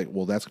 So I thought,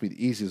 that's going to be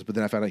the easiest. But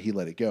then I found out he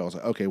let it go. I was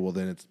like, okay, well,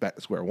 then it's back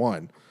to square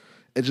one.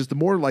 It's just the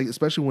more,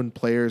 especially when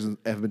players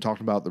have been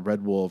talking about the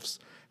Red Wolves,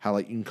 how,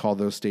 you can call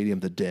those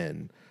stadium the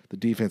Den. The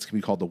defense can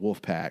be called the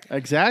Wolf Pack.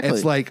 Exactly.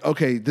 It's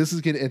okay, this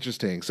is getting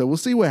interesting. So we'll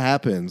see what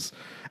happens.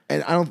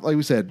 And like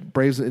we said,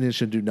 Braves and Indians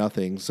shouldn't do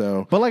nothing.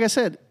 So, but like I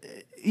said,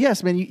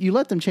 yes, man, you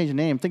let them change the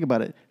name. Think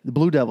about it. The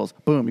Blue Devils,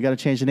 boom, you got to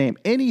change the name.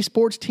 Any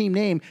sports team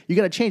name, you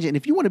got to change it. And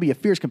if you want to be a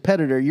fierce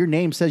competitor, your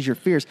name says you're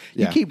fierce.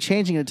 You keep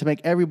changing it to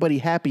make everybody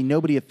happy,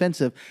 nobody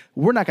offensive.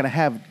 We're not going to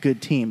have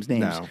good teams'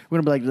 names. No.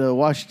 We're going to be like the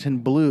Washington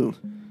Blue.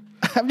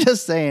 I'm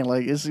just saying,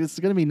 it's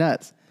going to be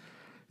nuts.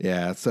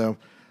 Yeah, so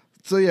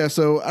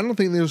I don't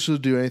think they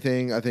should do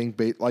anything. I think,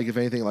 if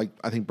anything,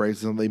 I think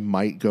Braves, they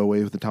might go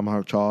away with the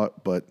tomahawk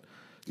chop, but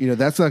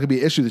that's not going to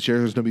be an issue this year.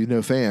 There's going to be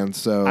no fans.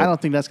 So I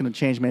don't think that's going to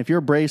change, man. If you're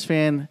a Braves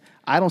fan,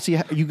 I don't see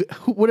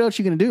what else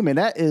you going to do, man.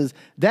 That is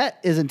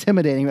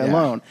intimidating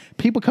alone.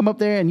 People come up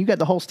there and you got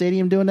the whole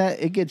stadium doing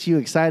that. It gets you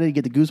excited. You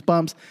get the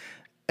goosebumps.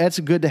 That's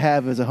good to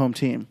have as a home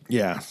team.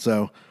 Yeah.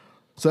 So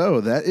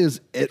that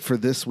is it for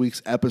this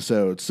week's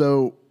episode.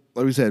 So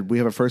like we said, we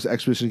have our first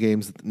exhibition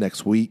games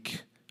next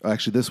week.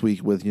 Actually, this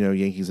week with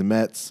Yankees and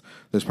Mets.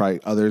 There's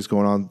probably others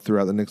going on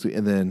throughout the next week,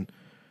 and then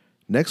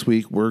next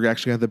week, we're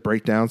actually going to have the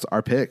breakdowns,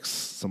 our picks,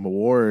 some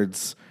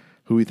awards,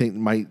 who we think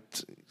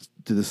might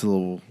do this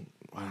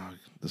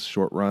this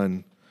short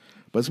run.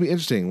 But it's going to be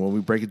interesting when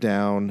we break it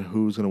down,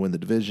 who's going to win the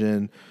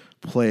division,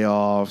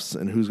 playoffs,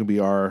 and who's going to be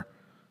our,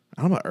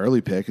 I don't know,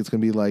 early pick. It's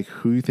going to be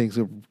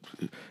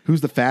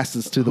who's the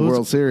fastest to the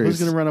World Series. Who's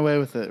going to run away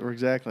with it?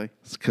 Exactly.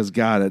 Because,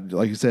 God,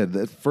 like you said,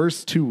 the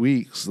first 2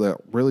 weeks,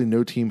 really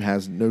no team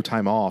has no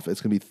time off.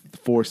 It's going to be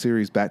 4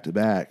 series back to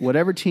back.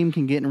 Whatever team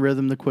can get in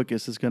rhythm the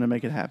quickest is going to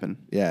make it happen.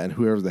 Yeah, and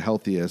whoever's the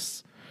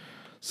healthiest.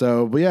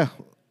 So, but yeah,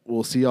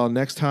 we'll see y'all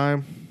next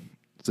time.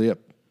 See ya.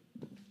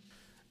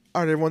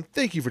 All right, everyone.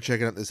 Thank you for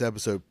checking out this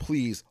episode.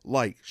 Please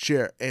like,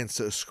 share, and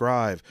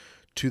subscribe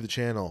to the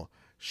channel.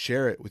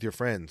 Share it with your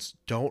friends.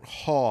 Don't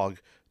hog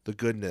the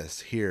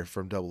goodness here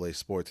from AA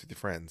Sports with your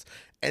friends.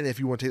 And if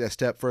you want to take that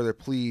step further,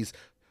 please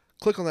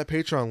click on that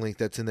Patreon link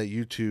that's in that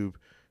YouTube,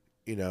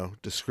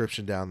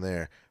 description down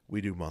there. We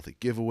do monthly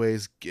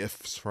giveaways,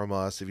 gifts from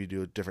us if you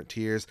do different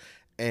tiers,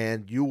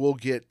 and you will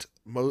get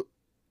most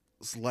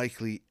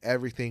likely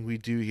everything we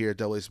do here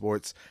at AA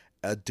Sports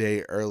a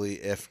day early,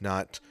 if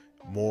not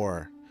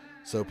more.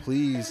 So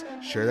please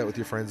share that with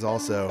your friends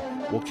also.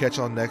 We'll catch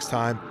you on next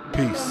time.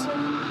 Peace.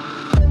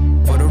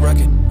 For the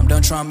record, I'm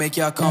done trying to make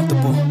y'all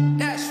comfortable.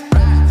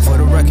 For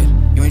the record,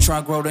 you ain't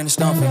trying to grow, then it's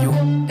done for you.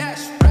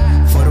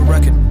 For the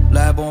record,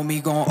 lab on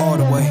me going all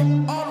the way.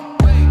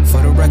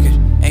 For the record,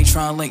 ain't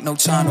trying to link, no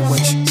time to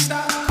waste. For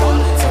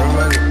the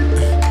record.